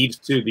that leads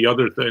to the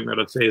other thing that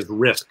I'd say is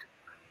risk.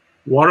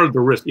 What are the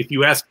risks? If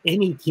you ask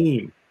any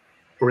team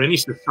or any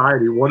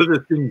society, what are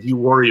the things you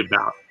worry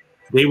about?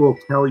 They will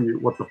tell you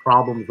what the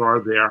problems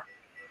are there.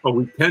 But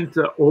we tend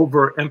to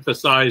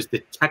overemphasize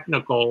the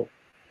technical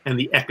and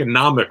the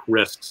economic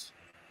risks.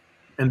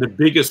 And the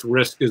biggest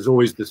risk is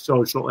always the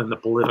social and the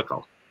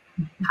political.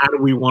 How do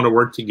we want to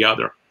work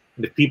together?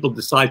 And if people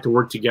decide to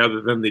work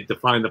together, then they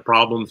define the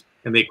problems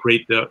and they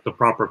create the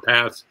proper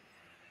paths.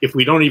 If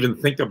we don't even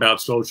think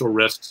about social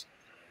risks,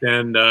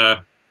 then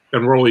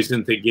we're always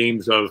into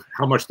games of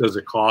how much does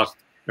it cost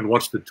and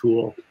what's the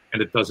tool,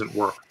 and it doesn't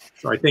work.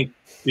 So I think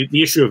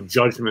the issue of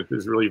judgment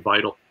is really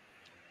vital.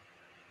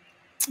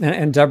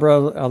 And Deborah,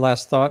 a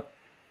last thought?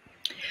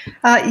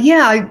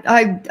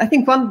 I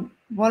think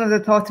one of the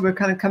thoughts that we're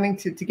kind of coming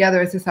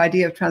together is this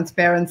idea of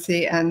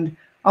transparency and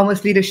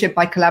almost leadership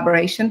by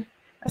collaboration,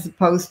 as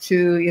opposed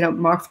to,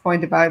 Mark's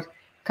point about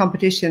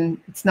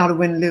competition. It's not a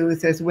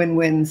win-lose, there's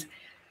win-wins.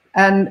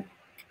 And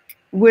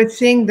we're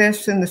seeing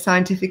this in the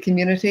scientific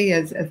community,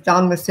 as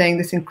Don was saying,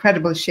 this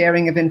incredible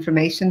sharing of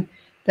information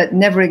that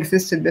never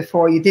existed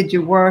before. You did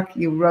your work,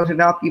 you wrote it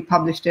up, you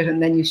published it,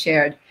 and then you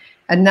shared.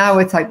 And now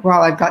it's like,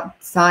 wow, I've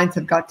got science,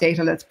 I've got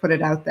data, let's put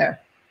it out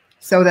there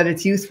so that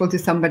it's useful to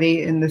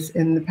somebody in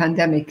the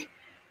pandemic.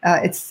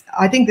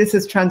 I think this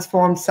has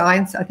transformed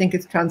science. I think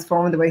it's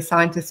transformed the way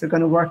scientists are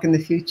going to work in the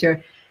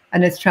future.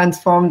 And it's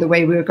transformed the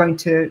way we're going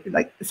to,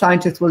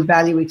 scientists will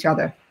value each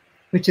other,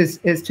 which is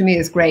to me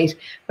is great.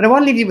 But I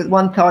want to leave you with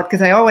one thought,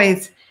 because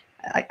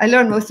I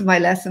learn most of my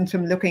lessons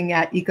from looking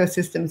at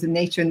ecosystems and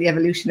nature and the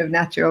evolution of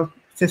natural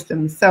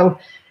systems. So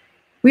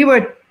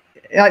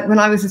when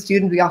I was a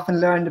student, we often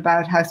learned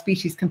about how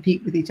species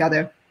compete with each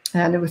other,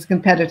 and it was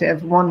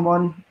competitive, one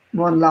won,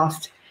 one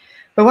lost.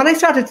 But when I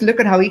started to look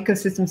at how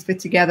ecosystems fit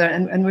together,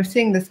 and we're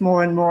seeing this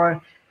more and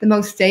more, some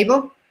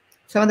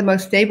of the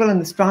most stable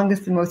and the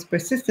strongest and most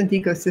persistent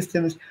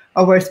ecosystems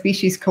are where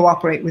species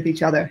cooperate with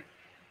each other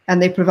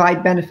and they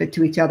provide benefit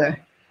to each other.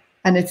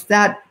 And it's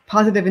that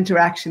positive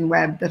interaction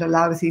web that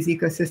allows these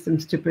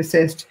ecosystems to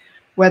persist,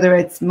 whether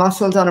it's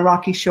mussels on a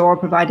rocky shore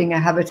providing a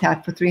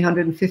habitat for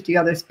 350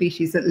 other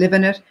species that live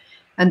in it,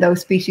 and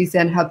those species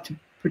then help to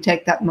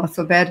protect that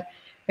mussel bed.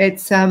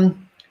 It's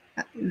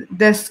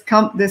this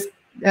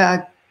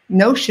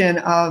notion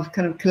of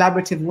kind of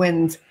collaborative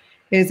wins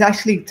is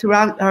actually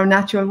throughout our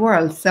natural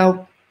world.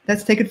 So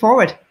let's take it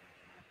forward.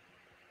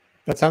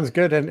 That sounds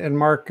good. And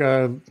Mark,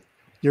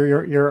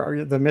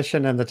 you're the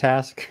mission and the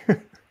task,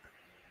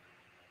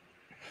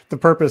 the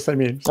purpose. I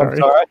mean, sorry. I'm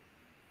sorry.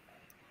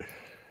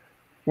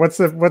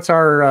 What's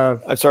our?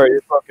 I'm sorry.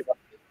 You're talking about.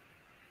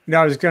 No,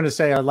 I was going to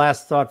say a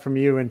last thought from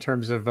you in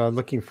terms of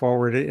looking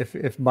forward. If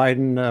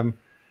Biden,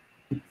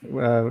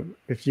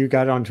 if you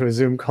got onto a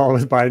Zoom call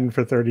with Biden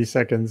for 30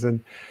 seconds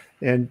and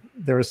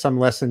there was some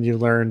lesson you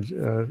learned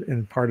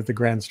in part of the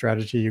grand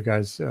strategy you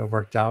guys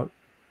worked out,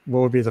 what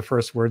would be the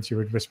first words you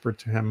would whisper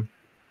to him?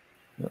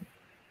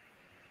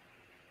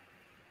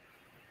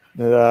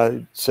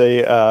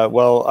 Say,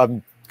 well,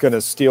 I'm going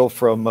to steal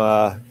from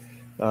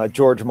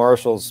George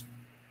Marshall's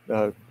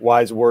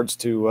wise words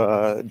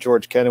to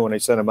George Kennan when he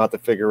sent him out to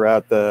figure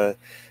out the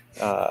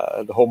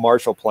whole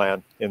Marshall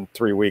Plan in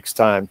 3 weeks'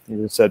 time.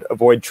 He said,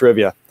 avoid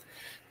trivia.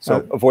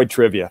 So avoid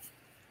trivia.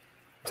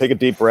 Take a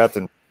deep breath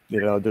and,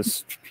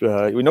 just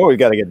we know we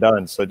got to get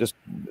done. So just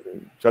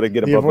try to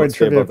get above avoid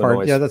trivia part.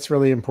 Noise. Yeah, that's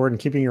really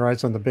important. Keeping your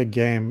eyes on the big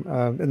game.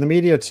 In the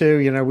media too,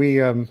 we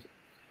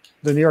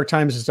the New York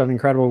Times has done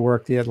incredible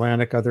work. The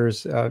Atlantic,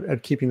 others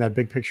at keeping that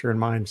big picture in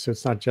mind. So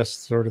it's not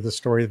just sort of the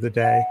story of the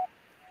day.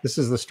 This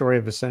is the story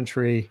of a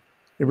century.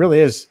 It really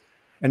is.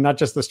 And not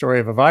just the story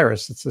of a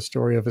virus. It's the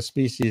story of a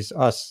species,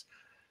 us,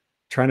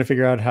 trying to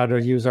figure out how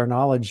to use our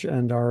knowledge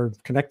and our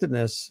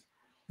connectedness,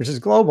 which is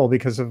global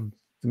because of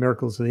the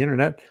miracles of the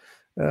internet,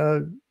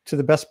 to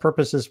the best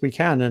purposes we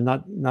can, and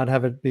not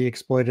have it be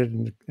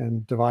exploited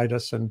and divide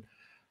us and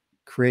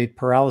create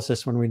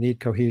paralysis when we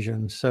need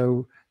cohesion.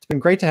 So it's been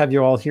great to have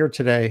you all here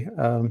today.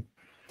 Don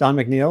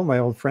McNeil, my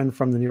old friend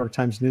from the New York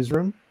Times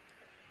newsroom,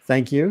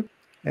 thank you.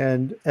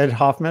 And Ed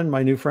Hoffman,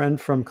 my new friend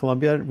from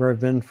Columbia, where I've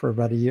been for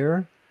about a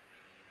year.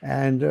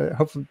 And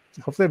hopefully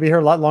I'll be here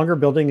a lot longer,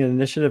 building an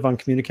initiative on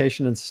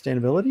communication and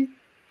sustainability,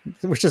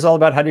 which is all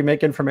about how do you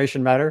make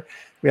information matter.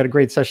 We had a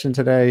great session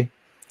today.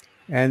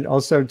 And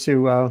also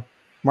to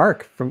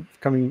Mark from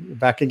coming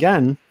back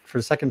again for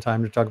the second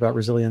time to talk about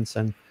resilience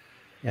and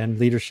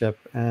leadership,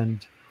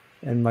 and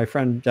my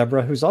friend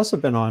Deborah, who's also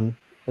been on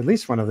at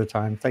least one other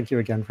time. Thank you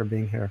again for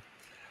being here.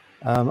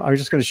 I was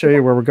just going to show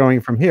you where we're going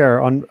from here.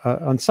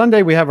 On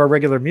Sunday, we have our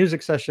regular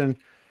music session.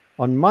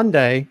 On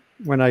Monday,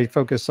 when I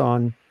focus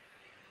on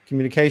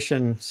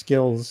communication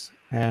skills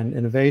and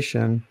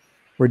innovation,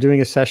 we're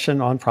doing a session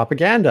on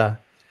propaganda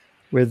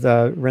with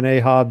Renee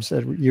Hobbs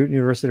at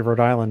University of Rhode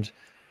Island,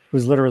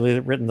 who's literally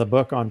written the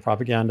book on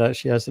propaganda.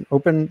 She has an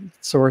open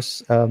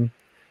source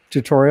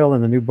tutorial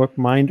in the new book,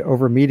 Mind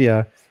Over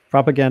Media,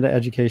 Propaganda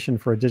Education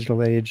for a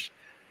Digital Age,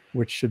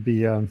 which should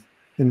be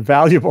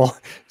invaluable,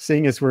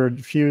 seeing as we're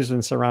fused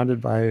and surrounded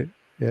by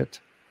it.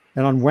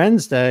 And on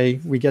Wednesday,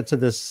 we get to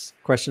this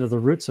question of the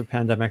roots of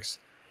pandemics.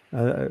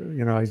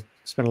 I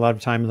spent a lot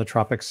of time in the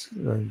tropics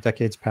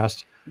decades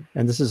past,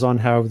 and this is on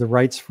how the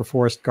rights for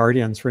forest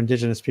guardians, for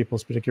indigenous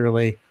peoples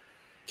particularly,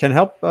 can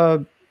help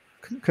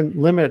can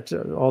limit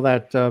all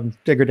that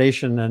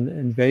degradation and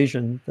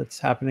invasion that's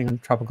happening in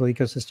tropical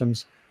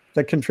ecosystems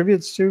that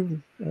contributes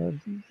to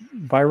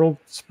viral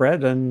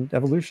spread and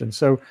evolution.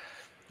 So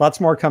lots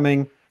more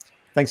coming.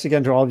 Thanks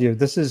again to all of you.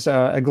 This is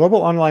a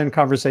global online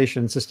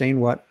conversation, Sustain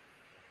What?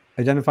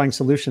 Identifying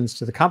solutions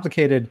to the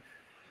complicated,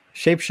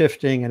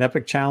 shape-shifting, and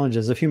epic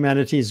challenges of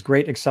humanity's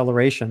great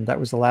acceleration. That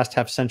was the last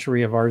half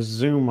century of our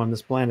Zoom on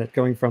this planet,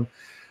 going from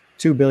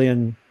 2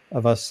 billion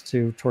of us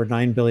toward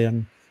 9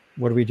 billion.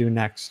 What do we do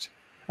next?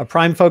 A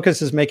prime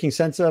focus is making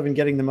sense of and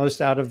getting the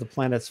most out of the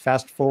planet's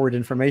fast-forward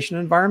information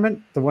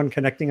environment, the one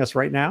connecting us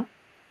right now.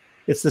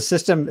 It's the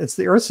system, it's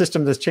the Earth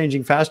system that's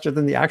changing faster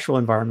than the actual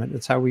environment.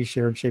 It's how we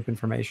share and shape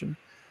information.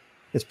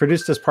 It's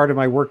produced as part of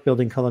my work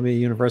building Columbia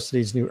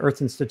University's new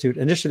Earth Institute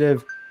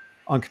initiative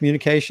on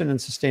communication and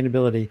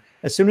sustainability.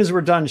 As soon as we're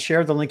done,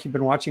 share the link you've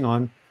been watching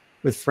on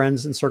with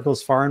friends in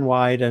circles far and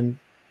wide, and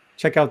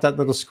check out that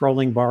little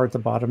scrolling bar at the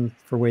bottom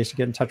for ways to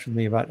get in touch with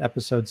me about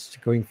episodes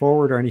going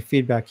forward or any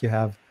feedback you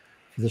have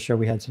for the show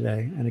we had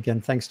today. And again,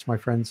 thanks to my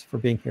friends for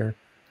being here.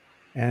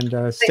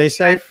 And stay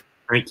safe.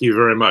 Thank you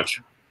very much.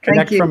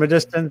 Connect from a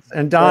distance.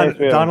 And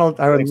Donald,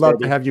 I would love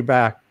to have you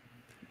back.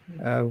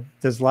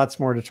 There's lots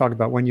more to talk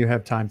about when you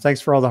have time.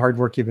 Thanks for all the hard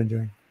work you've been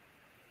doing.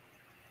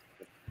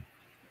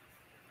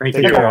 Thank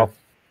you.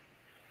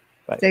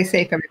 Stay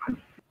safe,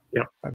 everyone. Yeah.